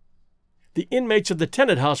came. The inmates of the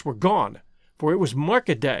tenant house were gone, for it was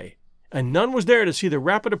market day, and none was there to see the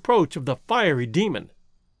rapid approach of the fiery demon.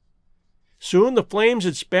 Soon the flames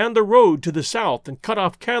had spanned the road to the south and cut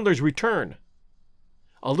off Candler's return.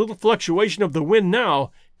 A little fluctuation of the wind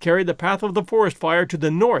now carried the path of the forest fire to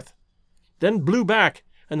the north, then blew back,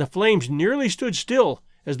 and the flames nearly stood still,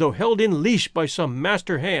 as though held in leash by some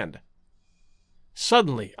master hand.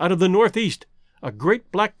 Suddenly, out of the northeast, a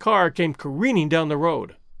great black car came careening down the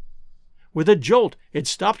road. With a jolt, it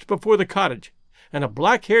stopped before the cottage, and a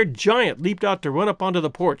black-haired giant leaped out to run up onto the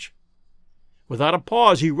porch. Without a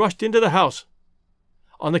pause, he rushed into the house.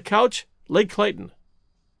 On the couch lay Clayton.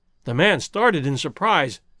 The man started in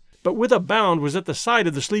surprise, but with a bound was at the side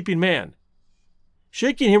of the sleeping man.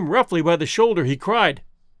 Shaking him roughly by the shoulder, he cried,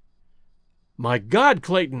 "My God,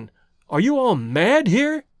 Clayton, are you all mad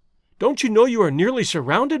here? Don't you know you are nearly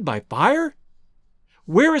surrounded by fire?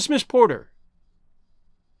 Where is Miss Porter?"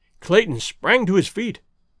 Clayton sprang to his feet.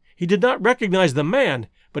 He did not recognize the man,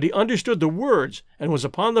 but he understood the words and was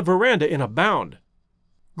upon the veranda in a bound.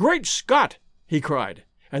 "Great Scott!" he cried,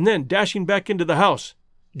 and then, dashing back into the house,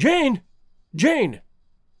 "Jane! Jane!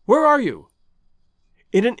 Where are you?"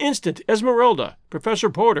 In an instant Esmeralda, Professor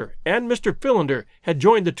Porter, and Mr. Philander had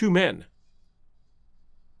joined the two men.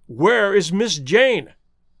 "Where is Miss Jane?"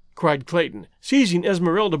 cried Clayton, seizing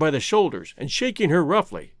Esmeralda by the shoulders and shaking her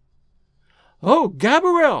roughly. "Oh,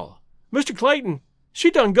 Gabrielle! Mr. Clayton,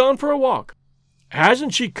 she done gone for a walk.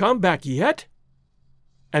 Hasn't she come back yet?"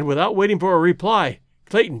 And without waiting for a reply,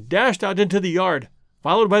 Clayton dashed out into the yard,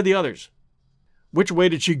 followed by the others. "Which way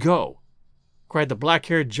did she go?" cried the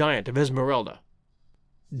black-haired giant of Esmeralda.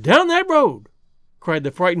 "Down that road!" cried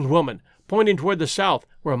the frightened woman, pointing toward the south,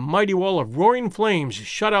 where a mighty wall of roaring flames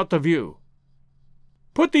shut out the view.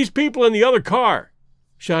 "Put these people in the other car!"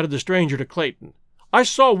 shouted the stranger to Clayton. "I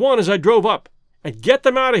saw one as I drove up, and get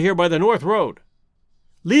them out of here by the north road.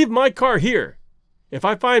 Leave my car here. If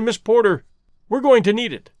I find Miss Porter, we're going to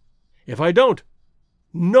need it. If I don't,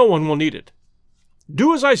 no one will need it.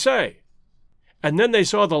 Do as I say." And then they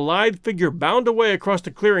saw the lithe figure bound away across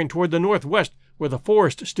the clearing toward the northwest, where the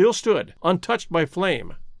forest still stood, untouched by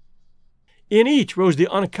flame. In each rose the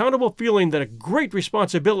unaccountable feeling that a great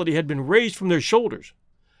responsibility had been raised from their shoulders,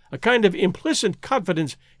 a kind of implicit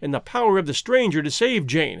confidence in the power of the stranger to save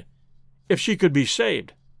Jane, if she could be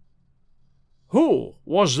saved. "Who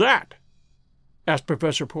was that?" asked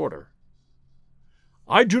Professor Porter.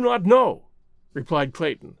 "I do not know," replied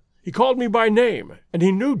Clayton. "He called me by name, and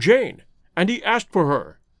he knew Jane, and he asked for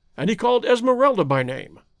her, and he called Esmeralda by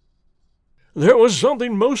name." "There was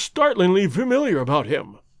something most startlingly familiar about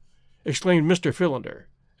him," exclaimed Mr. Philander.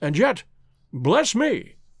 "And yet, bless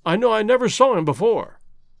me, I know I never saw him before."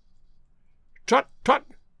 "Tut, tut!"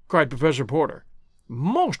 cried Professor Porter.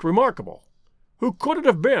 "Most remarkable! Who could it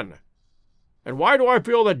have been? And why do I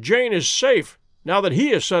feel that Jane is safe now that he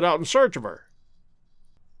has set out in search of her?"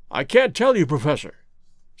 "I can't tell you, Professor,"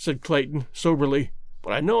 said Clayton soberly,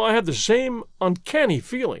 "but I know I have the same uncanny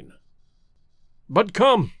feeling." "But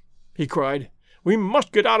come," he cried, "we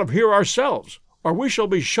must get out of here ourselves, or we shall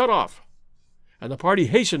be shut off." And the party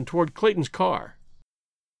hastened toward Clayton's car.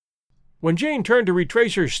 When Jane turned to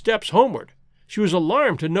retrace her steps homeward, she was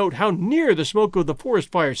alarmed to note how near the smoke of the forest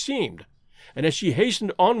fire seemed, and as she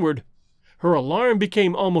hastened onward, her alarm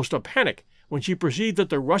became almost a panic when she perceived that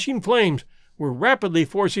the rushing flames were rapidly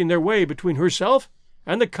forcing their way between herself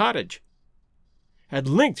and the cottage. At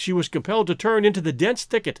length she was compelled to turn into the dense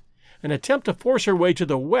thicket and attempt to force her way to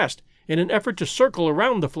the west in an effort to circle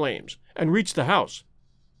around the flames and reach the house.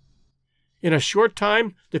 In a short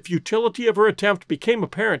time the futility of her attempt became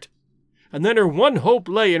apparent, and then her one hope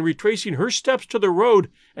lay in retracing her steps to the road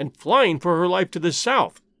and flying for her life to the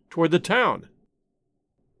south, toward the town.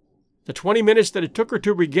 The 20 minutes that it took her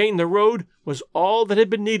to regain the road was all that had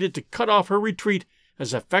been needed to cut off her retreat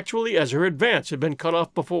as effectually as her advance had been cut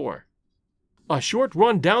off before. A short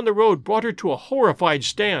run down the road brought her to a horrified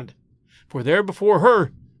stand, for there before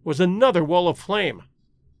her was another wall of flame.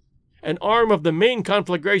 An arm of the main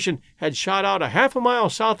conflagration had shot out a half a mile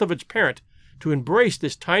south of its parent to embrace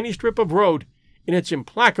this tiny strip of road in its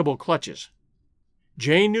implacable clutches.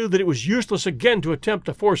 Jane knew that it was useless again to attempt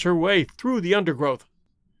to force her way through the undergrowth.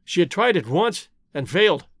 She had tried it once and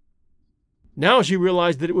failed. Now she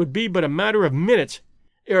realized that it would be but a matter of minutes,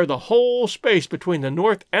 ere the whole space between the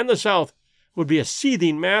north and the south would be a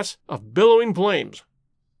seething mass of billowing flames.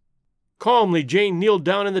 Calmly, Jane kneeled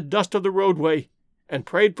down in the dust of the roadway and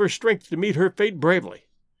prayed for strength to meet her fate bravely,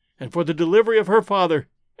 and for the delivery of her father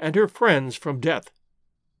and her friends from death.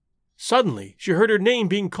 Suddenly, she heard her name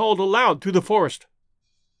being called aloud through the forest.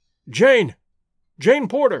 "Jane! Jane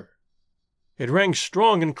Porter!" It rang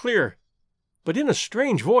strong and clear, but in a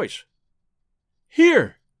strange voice.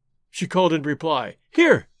 "Here!" she called in reply.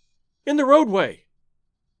 "Here! In the roadway!"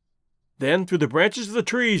 Then, through the branches of the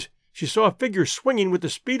trees, she saw a figure swinging with the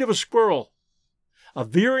speed of a squirrel. A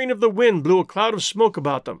veering of the wind blew a cloud of smoke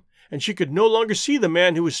about them, and she could no longer see the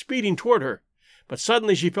man who was speeding toward her, but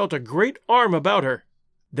suddenly she felt a great arm about her.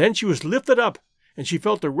 Then she was lifted up, and she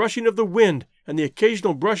felt the rushing of the wind and the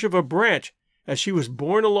occasional brush of a branch as she was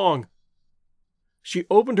borne along. She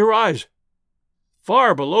opened her eyes.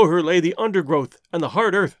 Far below her lay the undergrowth and the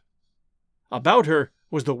hard earth. About her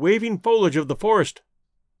was the waving foliage of the forest.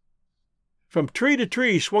 From tree to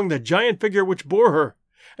tree swung the giant figure which bore her,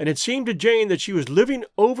 and it seemed to Jane that she was living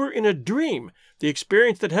over in a dream the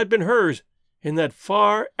experience that had been hers in that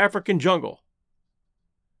far African jungle.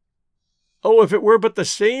 Oh, if it were but the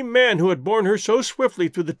same man who had borne her so swiftly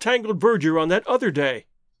through the tangled verdure on that other day!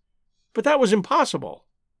 But that was impossible.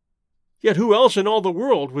 Yet who else in all the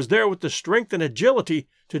world was there with the strength and agility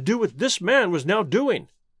to do what this man was now doing?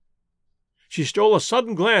 She stole a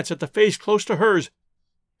sudden glance at the face close to hers,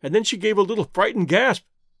 and then she gave a little frightened gasp.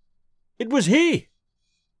 It was he!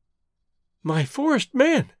 "My forest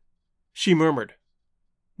man!" she murmured.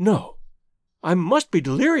 "No, I must be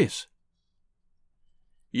delirious."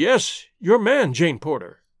 "Yes, your man, Jane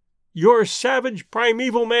Porter. Your savage,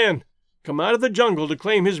 primeval man, come out of the jungle to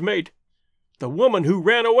claim his mate. The woman who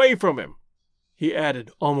ran away from him," he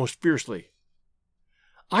added almost fiercely.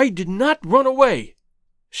 "I did not run away,"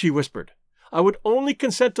 she whispered. "I would only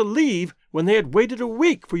consent to leave when they had waited a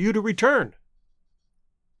week for you to return."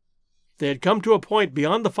 They had come to a point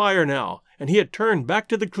beyond the fire now, and he had turned back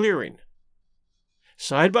to the clearing.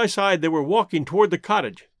 Side by side they were walking toward the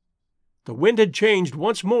cottage. The wind had changed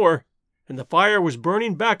once more, and the fire was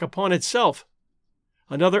burning back upon itself.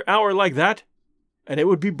 Another hour like that, and it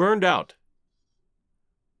would be burned out.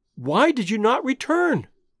 "Why did you not return?"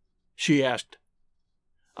 she asked.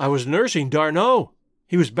 "I was nursing D'Arnaud.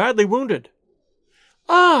 He was badly wounded."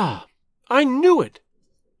 "Ah, I knew it!"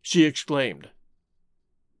 she exclaimed.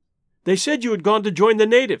 "They said you had gone to join the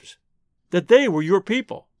natives, that they were your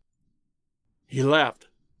people." He laughed.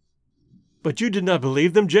 "But you did not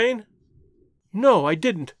believe them, Jane?" "No, I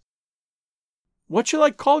didn't." "What shall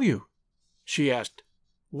I call you?" she asked.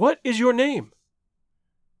 "What is your name?"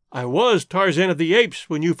 "I was Tarzan of the Apes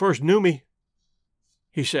when you first knew me,"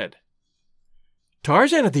 he said.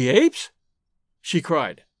 "Tarzan of the Apes?" she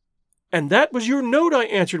cried. "And that was your note I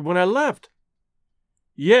answered when I left."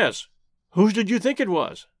 "Yes. Whose did you think it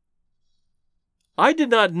was?" "I did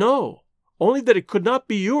not know, only that it could not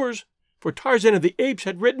be yours, for Tarzan of the Apes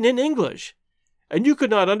had written in English, and you could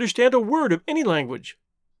not understand a word of any language."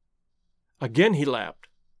 Again he laughed.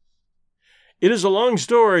 "It is a long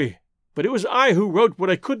story, but it was I who wrote what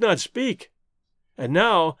I could not speak. And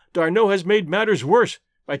now D'Arnaud has made matters worse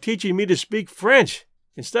by teaching me to speak French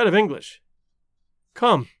instead of English.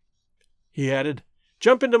 Come," he added,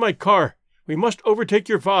 "jump into my car. We must overtake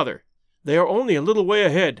your father. They are only a little way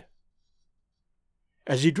ahead."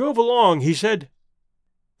 As he drove along, he said,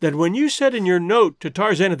 "That when you said in your note to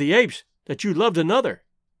Tarzan of the Apes that you loved another,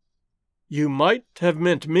 you might have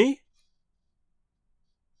meant me?"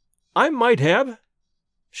 "I might have,"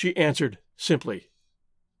 she answered simply.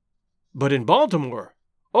 "But in Baltimore,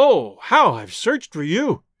 oh, how I've searched for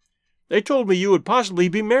you! They told me you would possibly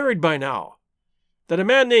be married by now, that a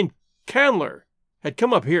man named Candler had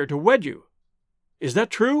come up here to wed you. Is that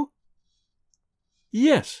true?"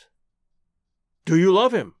 "Yes." "Do you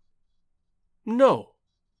love him?" "No."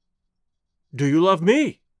 "Do you love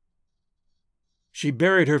me?" She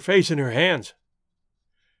buried her face in her hands.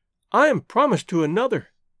 "I am promised to another.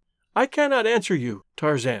 I cannot answer you,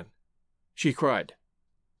 Tarzan," she cried.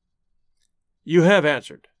 "You have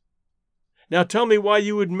answered. Now tell me why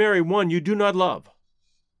you would marry one you do not love."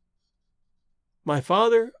 "My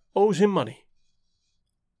father owes him money."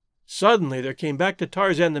 Suddenly there came back to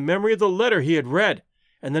Tarzan the memory of the letter he had read,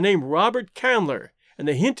 and the name Robert Candler, and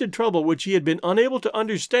the hinted trouble which he had been unable to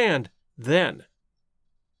understand then.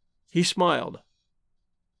 He smiled.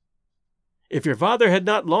 "If your father had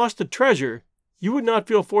not lost the treasure, you would not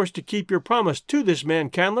feel forced to keep your promise to this man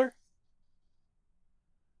Candler?"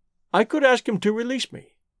 "I could ask him to release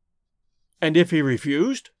me." "And if he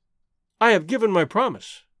refused?" "I have given my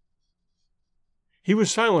promise." He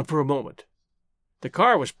was silent for a moment. The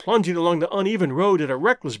car was plunging along the uneven road at a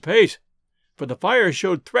reckless pace, for the fire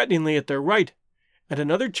showed threateningly at their right, and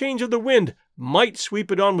another change of the wind might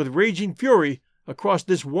sweep it on with raging fury across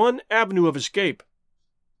this one avenue of escape.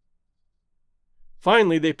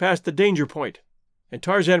 Finally, they passed the danger point, and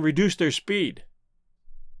Tarzan reduced their speed.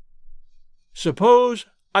 "Suppose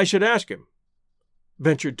I should ask him,"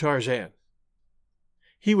 ventured Tarzan.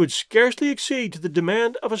 "He would scarcely accede to the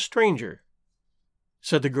demand of a stranger,"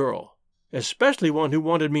 said the girl, "especially one who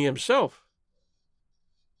wanted me himself."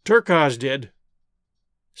 "Turquoise did,"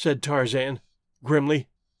 said Tarzan, grimly.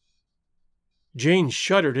 Jane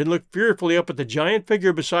shuddered and looked fearfully up at the giant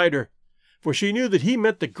figure beside her, for she knew that he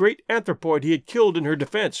meant the great anthropoid he had killed in her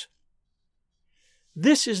defense.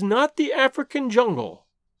 "This is not the African jungle,"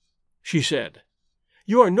 she said.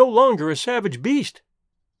 "You are no longer a savage beast.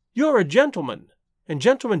 You are a gentleman, and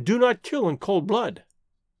gentlemen do not kill in cold blood."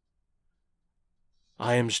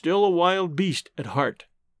 "I am still a wild beast at heart,"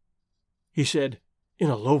 he said in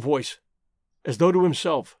a low voice, as though to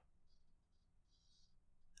himself.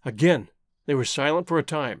 Again they were silent for a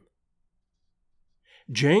time.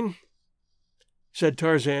 "Jane," said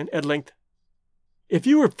Tarzan at length, "if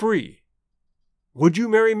you were free, would you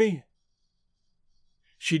marry me?"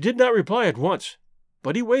 She did not reply at once,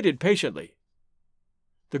 but he waited patiently.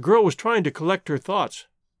 The girl was trying to collect her thoughts.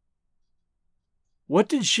 What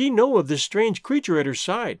did she know of this strange creature at her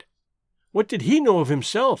side? What did he know of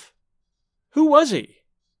himself? Who was he?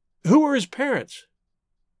 Who were his parents?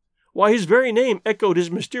 Why, his very name echoed his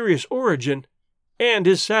mysterious origin and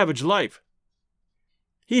his savage life.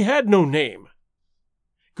 He had no name.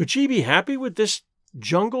 Could she be happy with this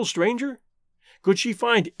jungle stranger? Could she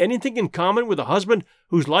find anything in common with a husband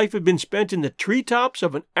whose life had been spent in the treetops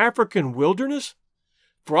of an African wilderness,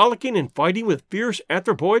 frolicking and fighting with fierce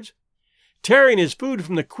anthropoids, tearing his food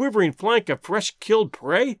from the quivering flank of fresh-killed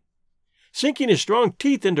prey, sinking his strong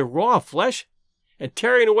teeth into raw flesh, and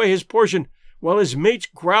tearing away his portion while his mates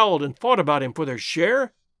growled and fought about him for their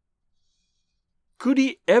share? Could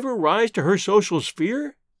he ever rise to her social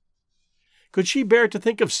sphere? Could she bear to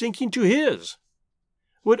think of sinking to his?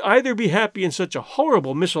 Would either be happy in such a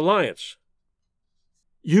horrible misalliance?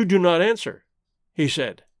 "You do not answer," he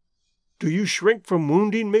said. "Do you shrink from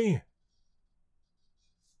wounding me?"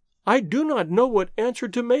 "I do not know what answer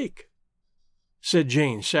to make," said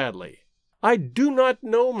Jane sadly. "I do not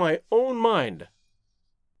know my own mind."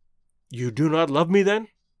 "You do not love me, then?"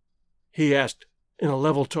 he asked in a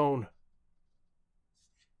level tone.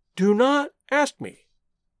 "Do not ask me.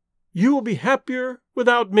 You will be happier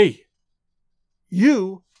without me.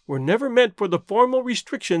 You were never meant for the formal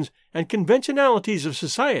restrictions and conventionalities of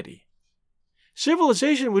society.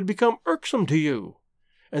 Civilization would become irksome to you,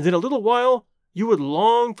 and in a little while you would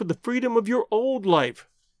long for the freedom of your old life,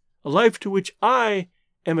 a life to which I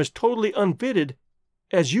am as totally unfitted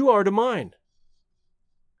as you are to mine."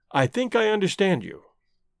 "I think I understand you,"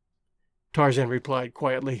 Tarzan replied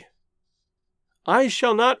quietly. "I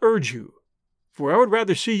shall not urge you, for I would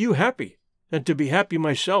rather see you happy than to be happy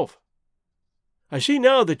myself. I see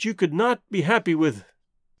now that you could not be happy with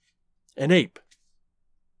an ape."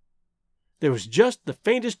 There was just the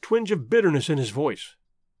faintest twinge of bitterness in his voice.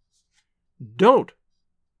 "Don't,"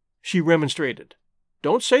 she remonstrated.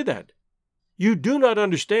 "Don't say that. You do not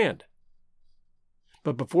understand."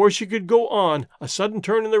 But before she could go on, a sudden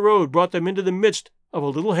turn in the road brought them into the midst of a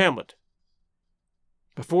little hamlet.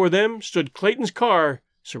 Before them stood Clayton's car,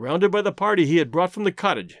 surrounded by the party he had brought from the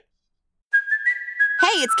cottage.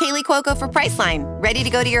 Hey, it's Kaylee Cuoco for Priceline. Ready to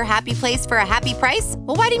go to your happy place for a happy price?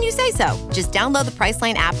 Well, why didn't you say so? Just download the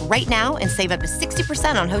Priceline app right now and save up to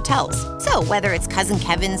 60% on hotels. So whether it's Cousin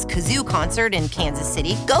Kevin's Kazoo Concert in Kansas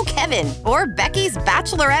City, go Kevin, or Becky's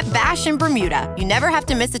Bachelorette Bash in Bermuda, you never have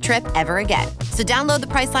to miss a trip ever again. So download the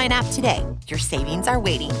Priceline app today. Your savings are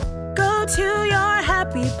waiting. Go to your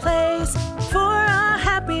happy place for a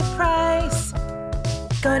happy price.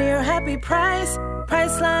 Go to your happy price,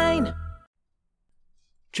 Priceline.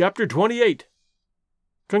 Chapter 28.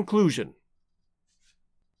 Conclusion.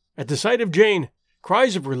 At the sight of Jane,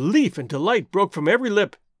 cries of relief and delight broke from every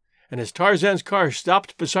lip, and as Tarzan's car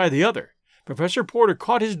stopped beside the other, Professor Porter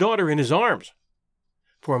caught his daughter in his arms.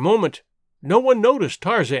 For a moment, no one noticed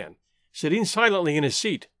Tarzan, sitting silently in his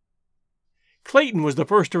seat. Clayton was the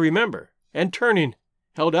first to remember, and turning,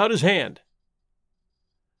 held out his hand.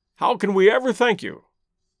 "How can we ever thank you?"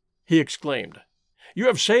 he exclaimed. "You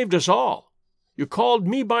have saved us all. You called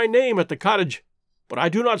me by name at the cottage, but I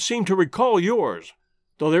do not seem to recall yours,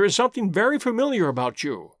 though there is something very familiar about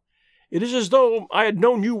you. It is as though I had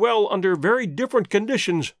known you well under very different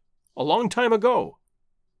conditions a long time ago."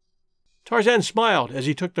 Tarzan smiled as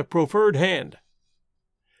he took the proffered hand.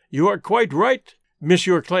 "You are quite right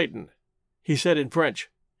 "Monsieur Clayton," he said in French,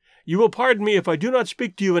 "you will pardon me if I do not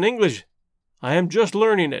speak to you in English. I am just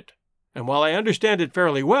learning it, and while I understand it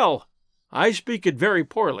fairly well, I speak it very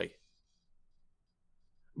poorly."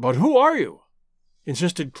 "But who are you?"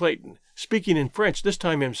 insisted Clayton, speaking in French this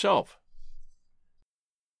time himself.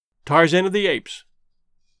 "Tarzan of the Apes."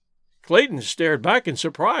 Clayton stared back in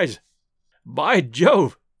surprise. "By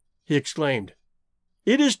Jove!" he exclaimed.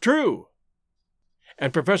 "It is true!"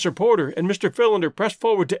 And Professor Porter and Mr. Philander pressed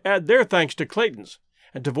forward to add their thanks to Clayton's,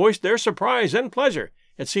 and to voice their surprise and pleasure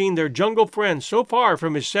at seeing their jungle friend so far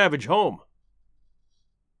from his savage home.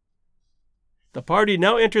 The party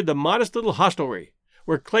now entered the modest little hostelry,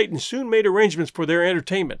 where Clayton soon made arrangements for their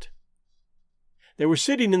entertainment. They were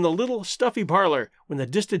sitting in the little, stuffy parlor when the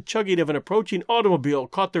distant chugging of an approaching automobile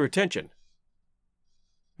caught their attention.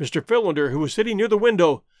 Mr. Philander, who was sitting near the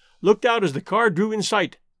window, looked out as the car drew in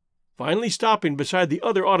sight, finally stopping beside the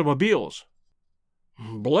other automobiles.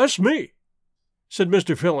 "Bless me," said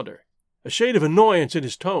Mr. Philander, a shade of annoyance in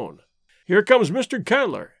his tone. "Here comes Mr.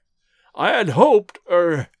 Candler. I had hoped,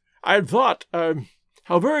 I had thought,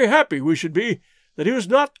 how very happy we should be that he was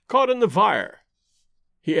not caught in the fire,"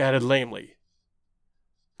 he added lamely.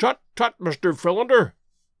 "Tut, tut, Mr. Philander,"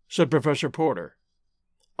 said Professor Porter.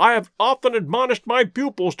 "I have often admonished my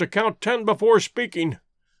pupils to count 10 before speaking.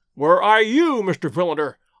 Were I you, Mr.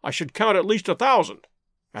 Philander, I should count at least 1,000,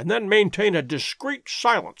 and then maintain a discreet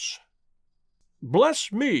silence."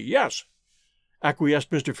 "Bless me, yes," acquiesced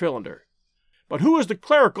Mr. Philander. "But who is the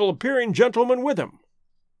clerical-appearing gentleman with him?"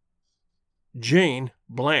 Jane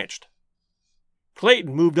blanched.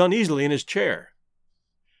 Clayton moved uneasily in his chair.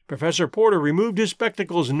 Professor Porter removed his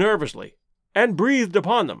spectacles nervously, and breathed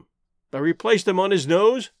upon them, but replaced them on his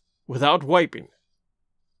nose without wiping.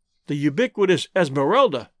 The ubiquitous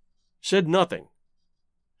Esmeralda said nothing.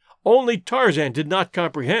 Only Tarzan did not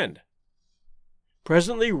comprehend.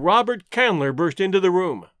 Presently Robert Candler burst into the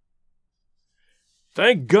room.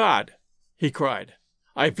 "Thank God!" he cried.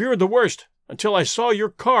 "I feared the worst until I saw your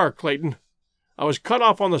car, Clayton. I was cut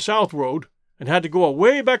off on the south road and had to go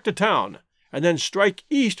away back to town, and then strike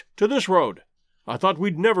east to this road. I thought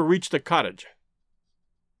we'd never reach the cottage."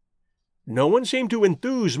 No one seemed to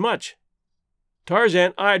enthuse much.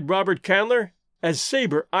 Tarzan eyed Robert Candler as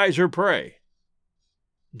Sabre eyes her prey.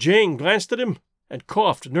 Jane glanced at him and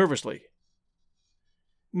coughed nervously.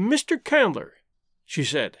 "Mr. Candler," she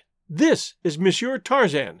said, "this is Monsieur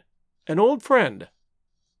Tarzan, an old friend."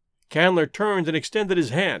 Candler turned and extended his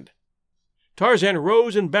hand. Tarzan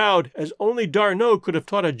rose and bowed as only D'Arnot could have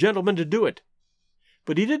taught a gentleman to do it,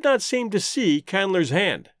 but he did not seem to see Candler's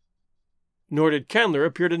hand, nor did Candler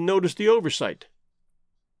appear to notice the oversight.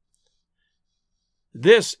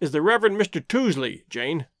 "This is the Reverend Mr. Tousley,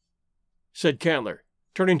 Jane," said Candler,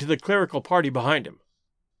 turning to the clerical party behind him.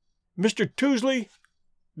 "Mr. Tousley,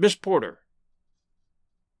 Miss Porter."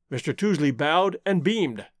 Mr. Tousley bowed and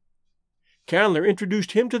beamed. Candler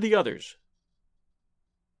introduced him to the others.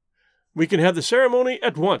 "We can have the ceremony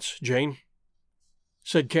at once, Jane,"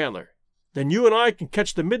 said Candler. "Then you and I can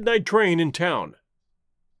catch the midnight train in town."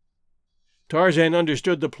 Tarzan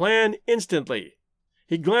understood the plan instantly.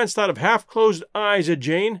 He glanced out of half-closed eyes at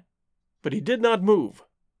Jane, but he did not move.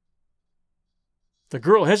 The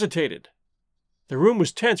girl hesitated. The room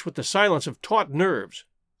was tense with the silence of taut nerves.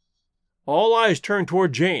 All eyes turned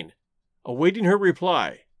toward Jane, awaiting her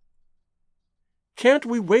reply. "Can't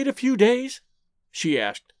we wait a few days?" she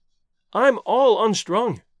asked. "I'm all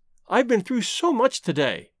unstrung. I've been through so much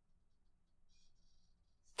today."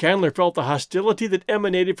 Candler felt the hostility that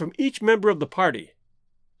emanated from each member of the party.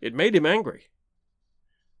 It made him angry.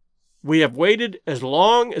 "We have waited as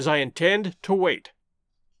long as I intend to wait,"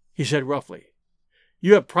 he said roughly.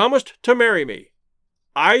 "You have promised to marry me.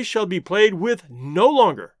 I shall be played with no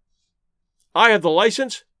longer. I have the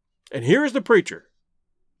license, and here is the preacher.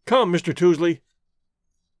 Come, Mr. Tousley.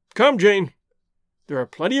 Come, Jane. There are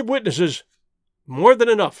plenty of witnesses, more than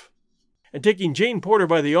enough." And taking Jane Porter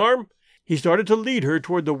by the arm, he started to lead her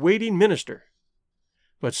toward the waiting minister.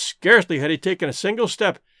 But scarcely had he taken a single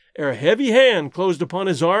step ere a heavy hand closed upon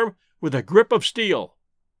his arm with a grip of steel.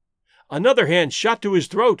 Another hand shot to his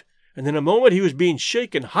throat, and in a moment he was being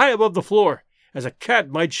shaken high above the floor, as a cat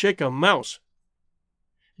might shake a mouse.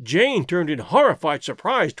 Jane turned in horrified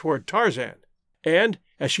surprise toward Tarzan, and,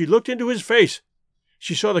 as she looked into his face,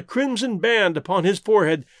 she saw the crimson band upon his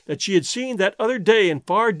forehead that she had seen that other day in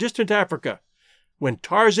far distant Africa, when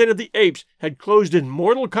Tarzan of the Apes had closed in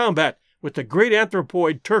mortal combat with the great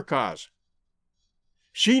anthropoid Turkaz.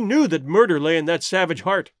 She knew that murder lay in that savage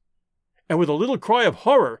heart, and with a little cry of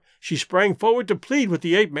horror she sprang forward to plead with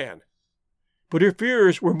the ape-man. But her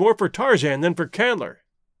fears were more for Tarzan than for Candler.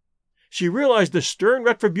 she realized the stern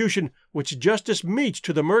retribution which justice metes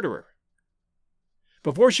to the murderer.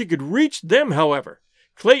 Before she could reach them, however,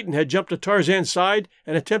 Clayton had jumped to Tarzan's side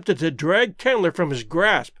and attempted to drag Candler from his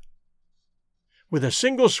grasp. With a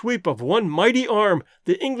single sweep of one mighty arm,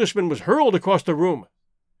 the Englishman was hurled across the room,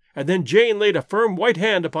 and then Jane laid a firm white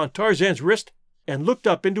hand upon Tarzan's wrist and looked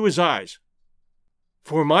up into his eyes.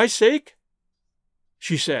 "For my sake?"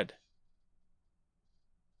 she said.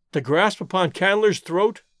 The grasp upon Candler's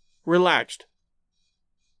throat relaxed.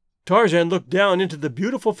 Tarzan looked down into the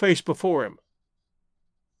beautiful face before him.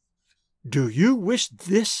 "Do you wish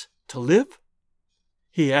this to live?"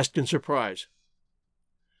 he asked in surprise.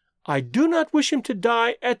 "I do not wish him to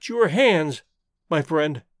die at your hands, my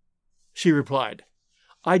friend," she replied.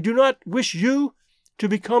 "I do not wish you to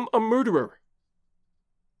become a murderer."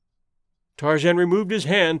 Tarzan removed his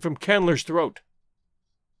hand from Candler's throat.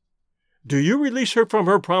 "Do you release her from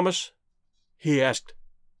her promise?" he asked.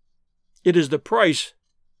 "It is the price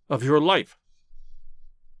of your life."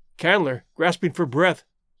 Candler, grasping for breath,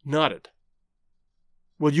 nodded.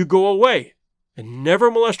 "Will you go away and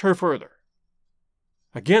never molest her further?"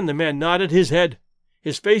 Again the man nodded his head,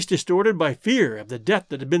 his face distorted by fear of the death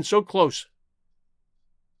that had been so close.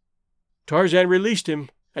 Tarzan released him,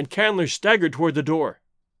 and Candler staggered toward the door.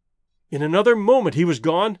 In another moment he was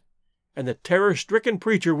gone, and the terror-stricken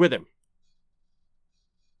preacher with him.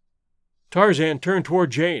 Tarzan turned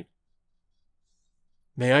toward Jane.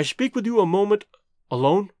 "May I speak with you a moment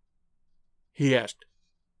alone?" he asked.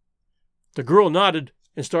 The girl nodded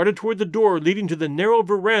and started toward the door leading to the narrow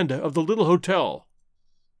veranda of the little hotel.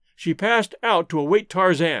 She passed out to await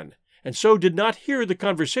Tarzan, and so did not hear the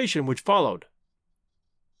conversation which followed.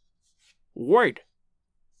 "Wait!"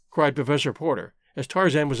 cried Professor Porter, as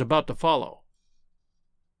Tarzan was about to follow.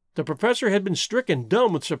 The professor had been stricken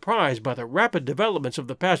dumb with surprise by the rapid developments of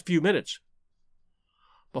the past few minutes.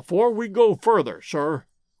 "Before we go further, sir,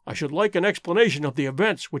 I should like an explanation of the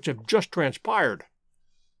events which have just transpired.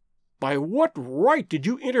 By what right did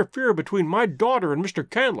you interfere between my daughter and Mr.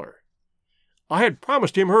 Candler? I had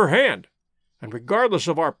promised him her hand, and regardless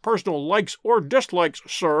of our personal likes or dislikes,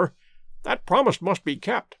 sir, that promise must be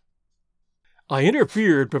kept." "I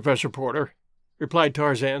interfered, Professor Porter," replied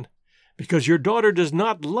Tarzan, "because your daughter does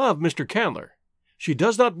not love Mr. Candler. She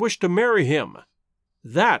does not wish to marry him.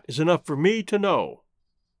 That is enough for me to know."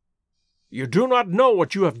 "You do not know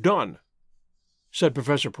what you have done," said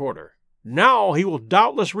Professor Porter. "Now he will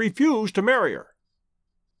doubtless refuse to marry her."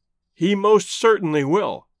 "He most certainly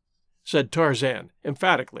will," said Tarzan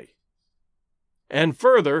emphatically. "And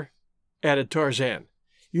further," added Tarzan,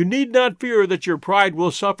 "you need not fear that your pride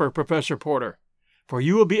will suffer, Professor Porter, for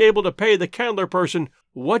you will be able to pay the Candler person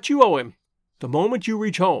what you owe him the moment you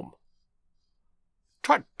reach home."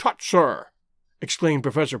 "Tut, tut, sir!" exclaimed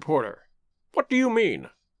Professor Porter. "What do you mean?"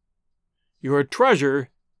 "Your treasure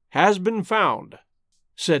has been found,"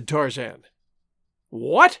 said Tarzan.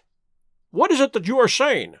 "What? What is it that you are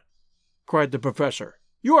saying?" cried the professor.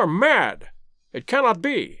 "You are mad. It cannot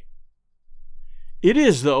be." "It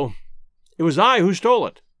is, though. It was I who stole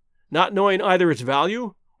it, not knowing either its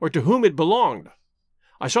value or to whom it belonged.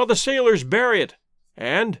 I saw the sailors bury it,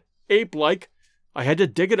 and, ape-like, I had to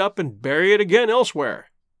dig it up and bury it again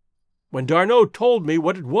elsewhere. When D'Arnot told me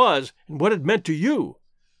what it was and what it meant to you,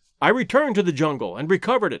 I returned to the jungle and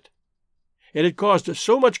recovered it. It had caused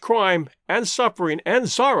so much crime and suffering and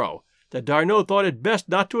sorrow that D'Arnot thought it best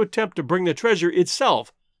not to attempt to bring the treasure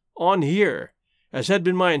itself on here, as had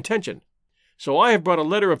been my intention, so I have brought a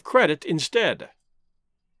letter of credit instead.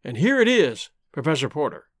 And here it is, Professor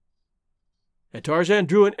Porter." And Tarzan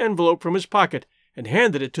drew an envelope from his pocket and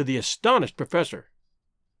handed it to the astonished professor.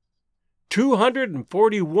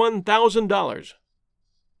 $241,000.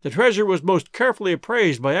 The treasure was most carefully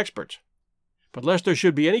appraised by experts. But lest there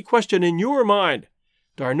should be any question in your mind,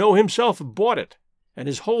 D'Arnot himself bought it, and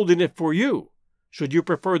is holding it for you, should you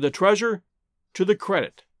prefer the treasure to the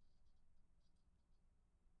credit.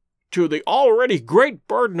 "To the already great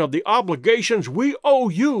burden of the obligations we owe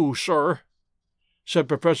you, sir," said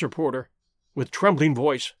Professor Porter, with trembling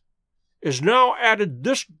voice, "is now added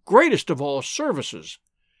this greatest of all services.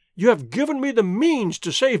 You have given me the means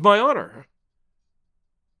to save my honor."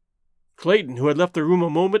 Clayton, who had left the room a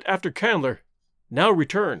moment after Candler, now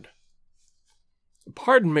returned.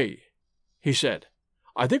 "Pardon me," he said.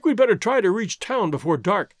 "I think we'd better try to reach town before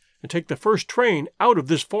dark and take the first train out of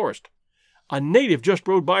this forest. A native just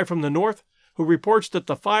rode by from the north who reports that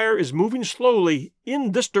the fire is moving slowly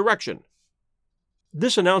in this direction."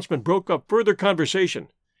 This announcement broke up further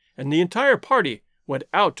conversation, and the entire party went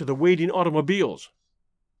out to the waiting automobiles.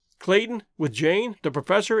 Clayton, with Jane, the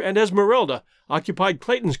professor, and Esmeralda, occupied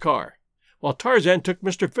Clayton's car, while Tarzan took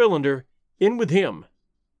Mr. Philander in with him.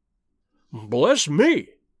 "Bless me!"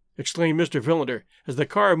 exclaimed Mr. Philander as the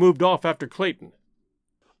car moved off after Clayton.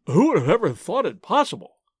 "Who would have ever thought it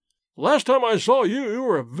possible? Last time I saw you, you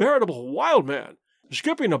were a veritable wild man,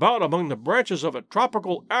 skipping about among the branches of a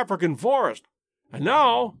tropical African forest, and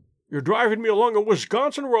now you're driving me along a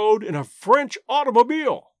Wisconsin road in a French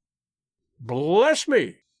automobile. Bless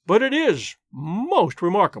me, but it is most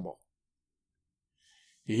remarkable."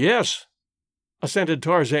 "Yes," assented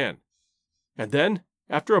Tarzan, and then,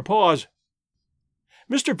 after a pause,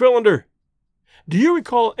 "Mr. Philander, do you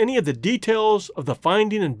recall any of the details of the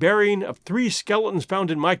finding and burying of 3 skeletons found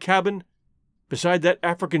in my cabin beside that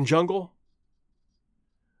African jungle?"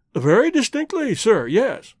 "Very distinctly, sir,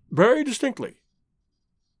 yes, very distinctly."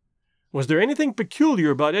 "Was there anything peculiar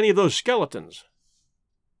about any of those skeletons?"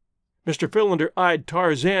 Mr. Philander eyed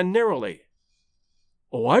Tarzan narrowly.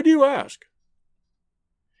 "Why do you ask?"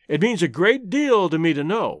 "It means a great deal to me to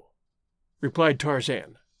know," replied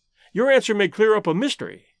Tarzan. "Your answer may clear up a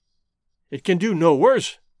mystery. It can do no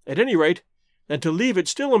worse, at any rate, than to leave it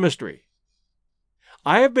still a mystery.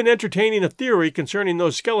 I have been entertaining a theory concerning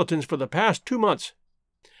those skeletons for the past 2 months,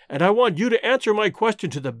 and I want you to answer my question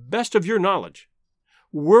to the best of your knowledge.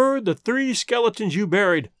 Were the 3 skeletons you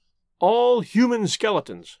buried all human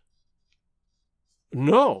skeletons?"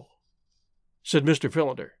 "No," said Mr.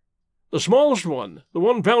 Philander. "The smallest one, the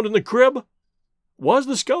one found in the crib, was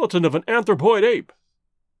the skeleton of an anthropoid ape."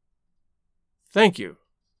 "Thank you,"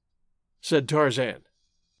 said Tarzan.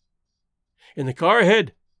 In the car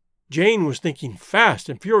ahead, Jane was thinking fast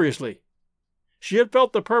and furiously. She had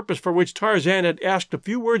felt the purpose for which Tarzan had asked a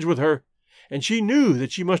few words with her, and she knew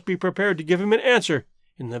that she must be prepared to give him an answer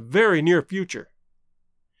in the very near future.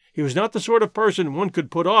 He was not the sort of person one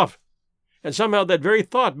could put off, and somehow that very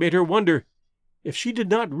thought made her wonder if she did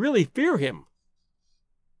not really fear him.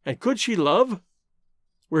 And could she love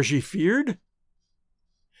where she feared?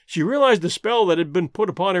 She realized the spell that had been put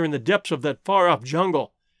upon her in the depths of that far-off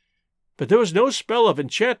jungle, but there was no spell of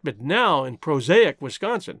enchantment now in prosaic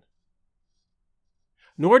Wisconsin.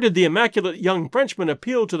 Nor did the immaculate young Frenchman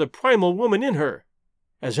appeal to the primal woman in her,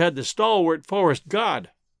 as had the stalwart forest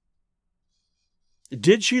god.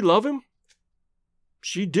 Did she love him?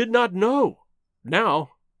 She did not know,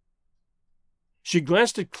 now. She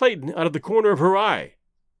glanced at Clayton out of the corner of her eye.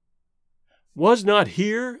 Was not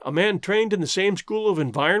here a man trained in the same school of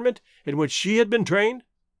environment in which she had been trained?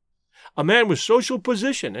 A man with social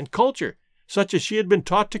position and culture such as she had been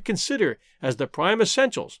taught to consider as the prime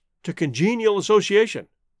essentials to congenial association.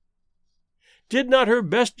 Did not her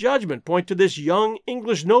best judgment point to this young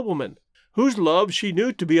English nobleman, whose love she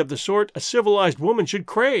knew to be of the sort a civilized woman should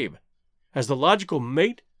crave, as the logical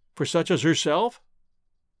mate for such as herself?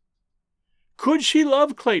 Could she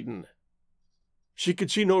love Clayton? She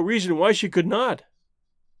could see no reason why she could not.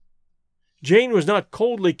 Jane was not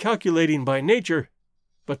coldly calculating by nature,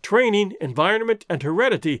 but training, environment, and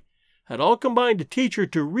heredity had all combined to teach her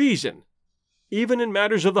to reason, even in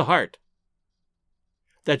matters of the heart.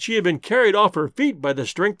 That she had been carried off her feet by the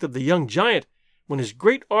strength of the young giant when his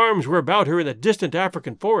great arms were about her in the distant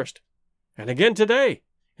African forest, and again today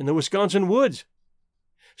in the Wisconsin woods,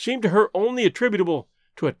 seemed to her only attributable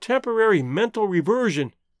to a temporary mental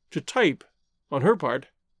reversion to type on her part,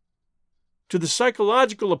 to the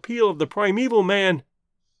psychological appeal of the primeval man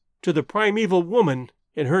to the primeval woman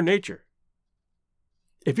in her nature.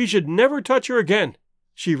 If he should never touch her again,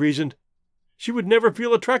 she reasoned, she would never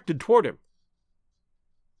feel attracted toward him.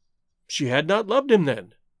 She had not loved him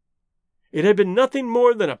then. It had been nothing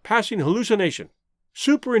more than a passing hallucination,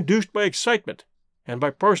 superinduced by excitement and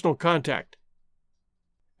by personal contact.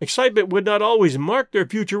 Excitement would not always mark their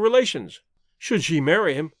future relations, should she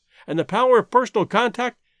marry him, and the power of personal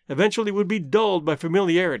contact eventually would be dulled by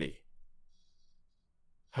familiarity.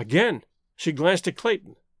 Again, she glanced at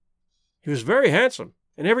Clayton. He was very handsome,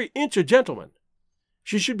 and every inch a gentleman.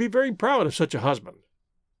 She should be very proud of such a husband.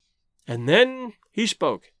 And then he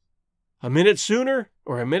spoke. A minute sooner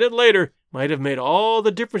or a minute later might have made all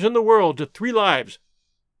the difference in the world to 3 lives.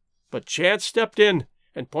 But chance stepped in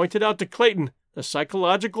and pointed out to Clayton the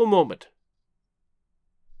psychological moment.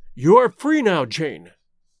 "You are free now, Jane,"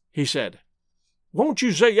 he said. "Won't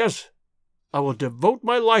you say yes? I will devote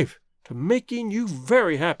my life to making you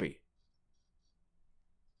very happy."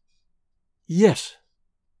 "Yes,"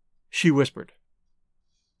 she whispered.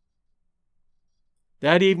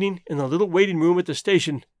 That evening, in the little waiting room at the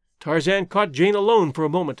station, Tarzan caught Jane alone for a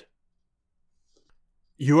moment.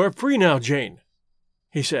 "You are free now, Jane,"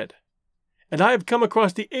 he said, "and I have come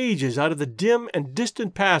across the ages out of the dim and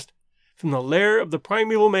distant past from the lair of the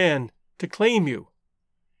primeval man to claim you.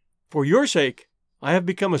 For your sake, I have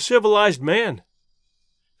become a civilized man.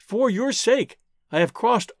 For your sake, I have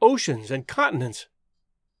crossed oceans and continents.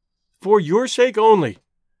 For your sake only,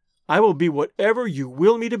 I will be whatever you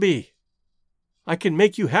will me to be. I can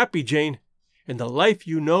make you happy, Jane, in the life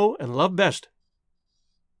you know and love best.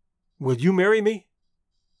 Will you marry me?"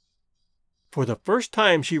 For the first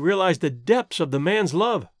time she realized the depths of the man's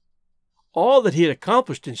love, all that he had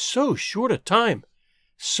accomplished in so short a time,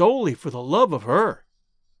 solely for the love of her.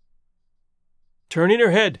 Turning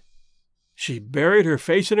her head, she buried her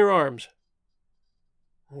face in her arms.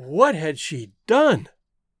 What had she done?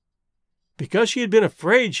 Because she had been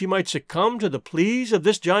afraid she might succumb to the pleas of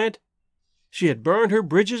this giant, she had burned her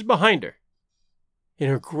bridges behind her. In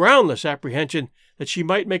her groundless apprehension that she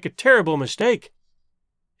might make a terrible mistake,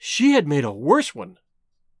 she had made a worse one.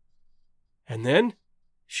 And then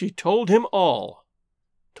she told him all,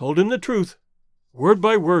 told him the truth, word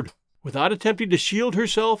by word, without attempting to shield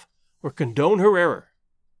herself or condone her error.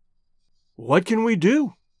 "What can we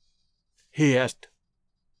do?" he asked.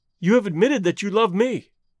 "You have admitted that you love me.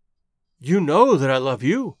 You know that I love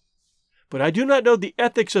you, but I do not know the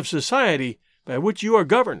ethics of society by which you are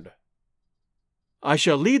governed. I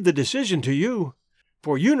shall leave the decision to you,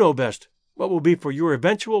 for you know best what will be for your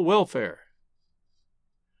eventual welfare."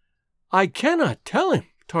 "I cannot tell him,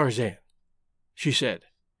 Tarzan," she said.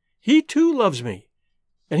 "He too loves me,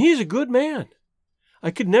 and he is a good man.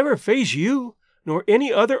 I could never face you nor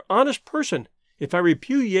any other honest person if I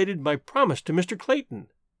repudiated my promise to Mr.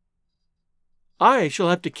 Clayton. I shall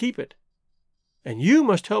have to keep it, and you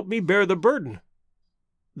must help me bear the burden,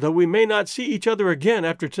 though we may not see each other again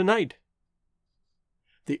after tonight."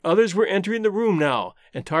 The others were entering the room now,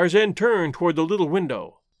 and Tarzan turned toward the little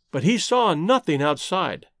window, but he saw nothing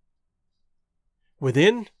outside.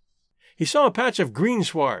 Within, he saw a patch of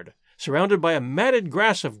greensward, surrounded by a matted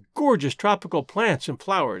grass of gorgeous tropical plants and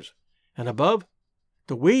flowers, and above,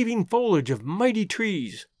 the waving foliage of mighty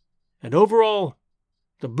trees, and over all,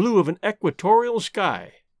 the blue of an equatorial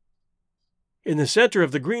sky. In the center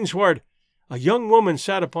of the greensward, a young woman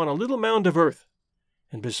sat upon a little mound of earth,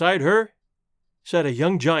 and beside her sat a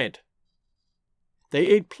young giant. They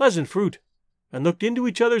ate pleasant fruit, and looked into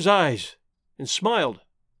each other's eyes, and smiled.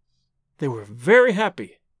 They were very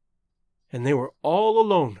happy, and they were all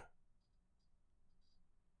alone.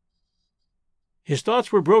 His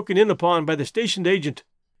thoughts were broken in upon by the stationed agent,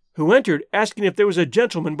 who entered asking if there was a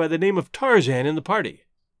gentleman by the name of Tarzan in the party.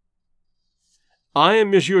 "I am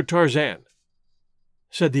Monsieur Tarzan,"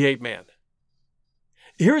 said the ape-man.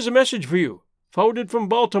 "Here is a message for you, forwarded from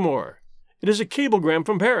Baltimore. It is a cablegram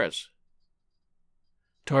from Paris."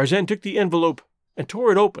 Tarzan took the envelope and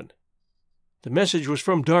tore it open. The message was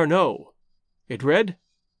from D'Arnot. It read,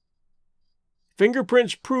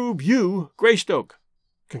 "Fingerprints prove you Greystoke.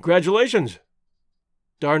 Congratulations.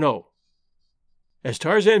 D'Arnot." As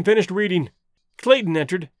Tarzan finished reading, Clayton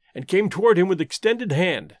entered and came toward him with extended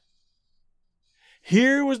hand.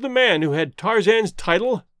 Here was the man who had Tarzan's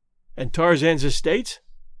title and Tarzan's estates,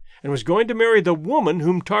 and was going to marry the woman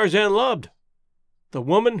whom Tarzan loved, the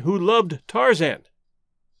woman who loved Tarzan.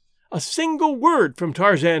 A single word from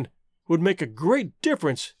Tarzan would make a great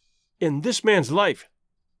difference in this man's life.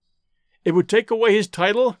 It would take away his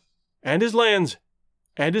title and his lands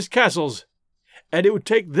and his castles, and it would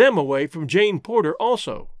take them away from Jane Porter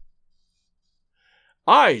also.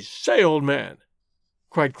 "I say, old man,"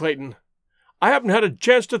 cried Clayton, "I haven't had a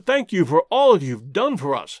chance to thank you for all that you've done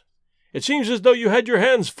for us. It seems as though you had your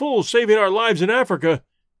hands full saving our lives in Africa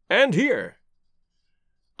and here.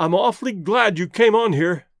 I'm awfully glad you came on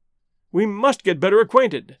here. We must get better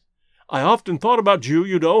acquainted. I often thought about you,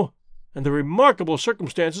 you know, and the remarkable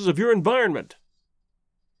circumstances of your environment.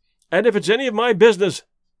 And if it's any of my business,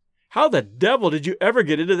 how the devil did you ever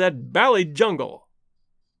get into that bally jungle?"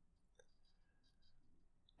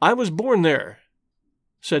 "I was born there,"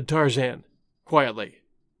 said Tarzan, quietly.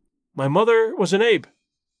 "My mother was an ape,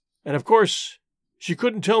 and of course she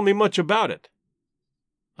couldn't tell me much about it.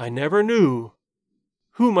 I never knew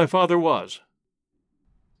who my father was."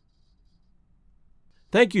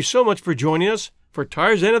 Thank you so much for joining us for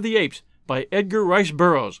Tarzan of the Apes by Edgar Rice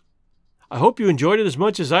Burroughs. I hope you enjoyed it as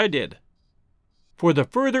much as I did. For the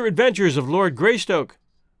further adventures of Lord Greystoke,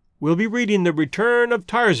 we'll be reading The Return of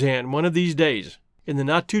Tarzan one of these days, in the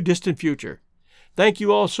not-too-distant future. Thank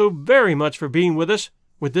you all so very much for being with us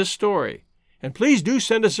with this story. And please do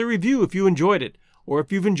send us a review if you enjoyed it, or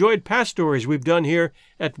if you've enjoyed past stories we've done here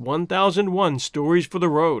at 1001 Stories for the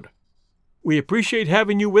Road. We appreciate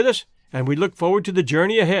having you with us, and we look forward to the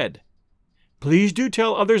journey ahead. Please do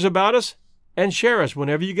tell others about us, and share us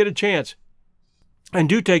whenever you get a chance. And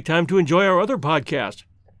do take time to enjoy our other podcast,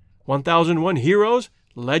 1001 Heroes,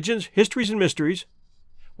 Legends, Histories, and Mysteries,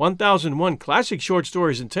 1001 Classic Short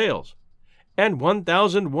Stories and Tales, and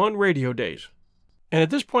 1001 Radio Days. And at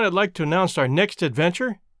this point, I'd like to announce our next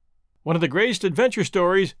adventure, one of the greatest adventure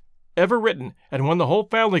stories ever written and one the whole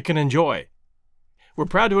family can enjoy. We're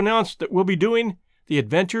proud to announce that we'll be doing The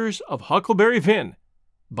Adventures of Huckleberry Finn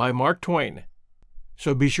by Mark Twain.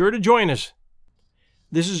 So be sure to join us.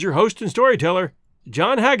 This is your host and storyteller,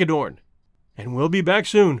 John Hagedorn, and we'll be back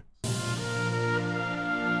soon.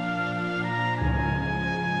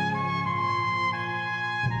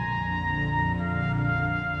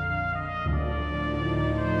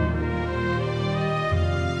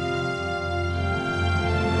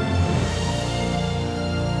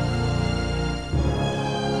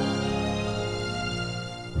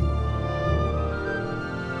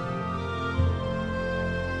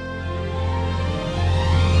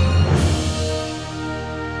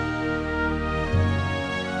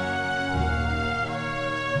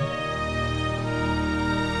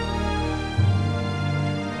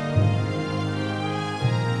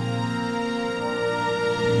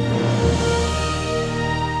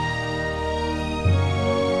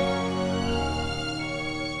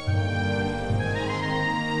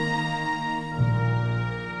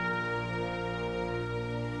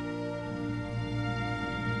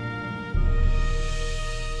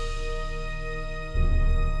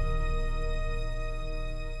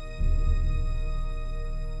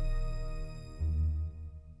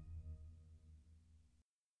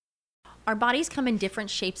 Our bodies come in different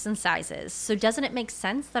shapes and sizes, so doesn't it make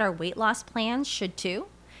sense that our weight loss plans should too?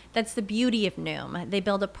 That's the beauty of Noom. They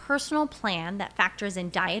build a personal plan that factors in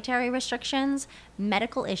dietary restrictions,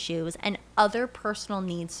 medical issues, and other personal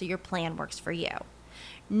needs so your plan works for you.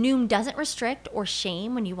 Noom doesn't restrict or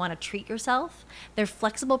shame when you want to treat yourself. Their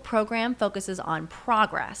flexible program focuses on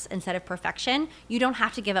progress instead of perfection. You don't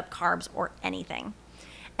have to give up carbs or anything.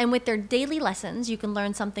 And with their daily lessons, you can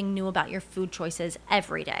learn something new about your food choices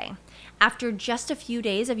every day. After just a few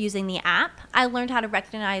days of using the app, I learned how to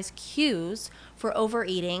recognize cues for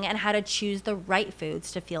overeating and how to choose the right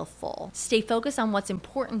foods to feel full. Stay focused on what's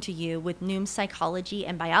important to you with Noom's psychology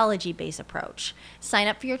and biology-based approach. Sign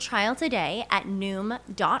up for your trial today at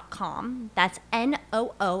Noom.com. That's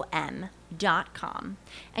Noom.com.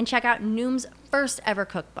 And check out Noom's first ever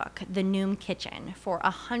cookbook, The Noom Kitchen, for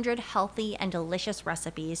 100 healthy and delicious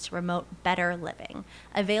recipes to promote better living.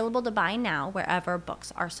 Available to buy now wherever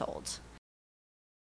books are sold.